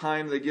the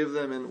time they give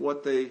them and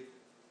what they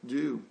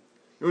do.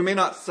 We may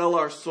not sell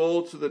our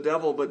soul to the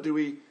devil, but do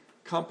we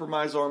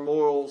compromise our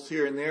morals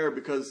here and there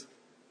because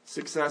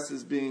success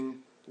is being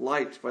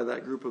liked by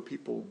that group of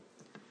people?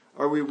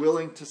 Are we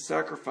willing to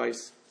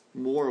sacrifice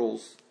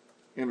morals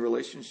in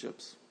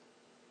relationships?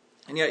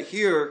 And yet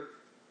here,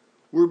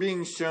 we're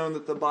being shown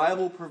that the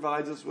Bible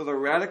provides us with a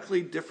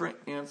radically different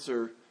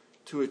answer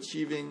to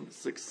achieving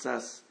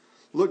success.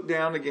 Look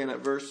down again at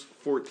verse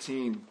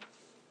 14.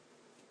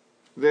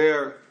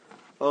 There,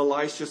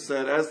 Elisha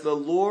said, "As the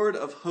Lord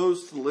of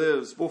hosts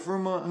lives, before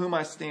whom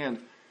I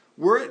stand,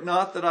 were it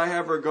not that I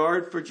have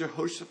regard for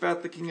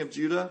Jehoshaphat the king of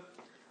Judah,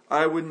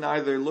 I would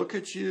neither look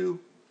at you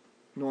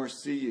nor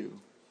see you."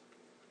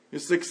 Your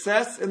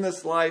success in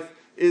this life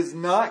is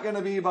not going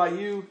to be by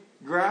you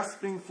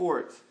grasping for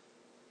it.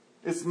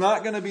 It's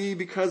not going to be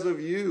because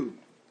of you.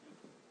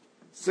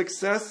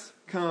 Success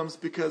comes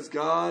because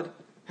God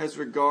has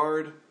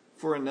regard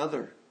for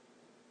another.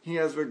 He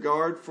has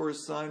regard for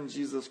his Son,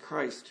 Jesus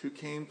Christ, who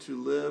came to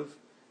live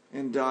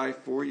and die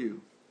for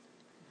you.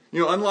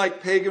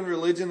 Unlike pagan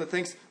religion that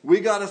thinks we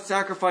got to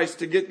sacrifice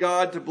to get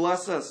God to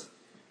bless us,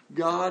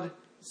 God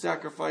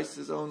sacrificed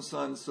his own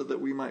Son so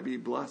that we might be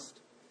blessed.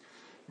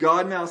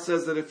 God now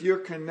says that if you're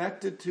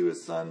connected to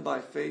his Son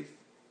by faith,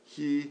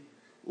 he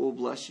will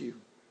bless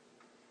you.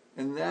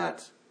 And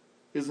that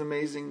is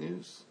amazing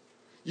news.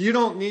 You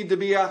don't need to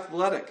be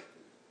athletic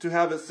to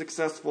have a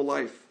successful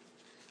life.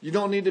 You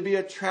don't need to be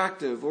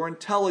attractive or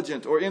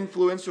intelligent or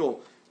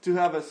influential to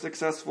have a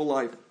successful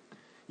life.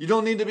 You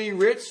don't need to be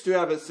rich to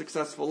have a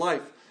successful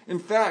life. In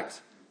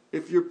fact,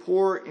 if you're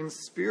poor in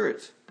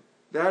spirit,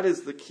 that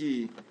is the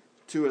key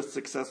to a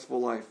successful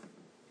life.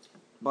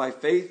 By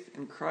faith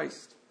in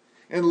Christ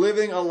and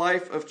living a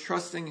life of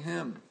trusting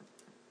him.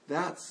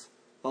 That's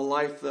a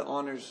life that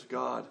honors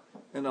God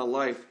and a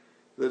life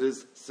that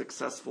is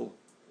successful.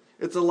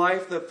 It's a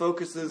life that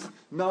focuses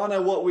not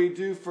on what we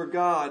do for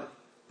God,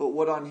 but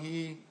what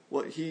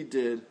he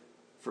did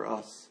for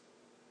us.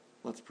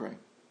 Let's pray.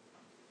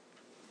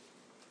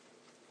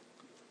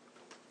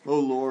 Oh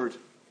Lord,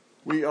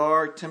 we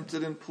are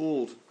tempted and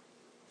pulled.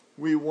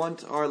 We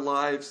want our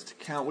lives to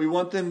count. We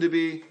want them to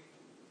be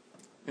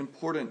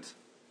important.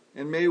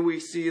 And may we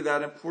see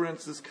that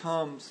importance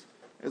comes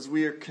as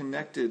we are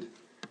connected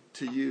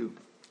to you.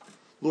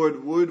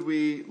 Lord, would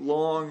we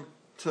long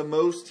to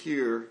most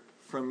hear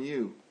from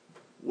you.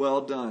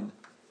 Well done,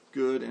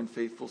 good and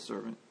faithful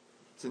servant.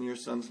 It's in your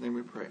Son's name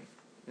we pray.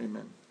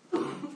 Amen.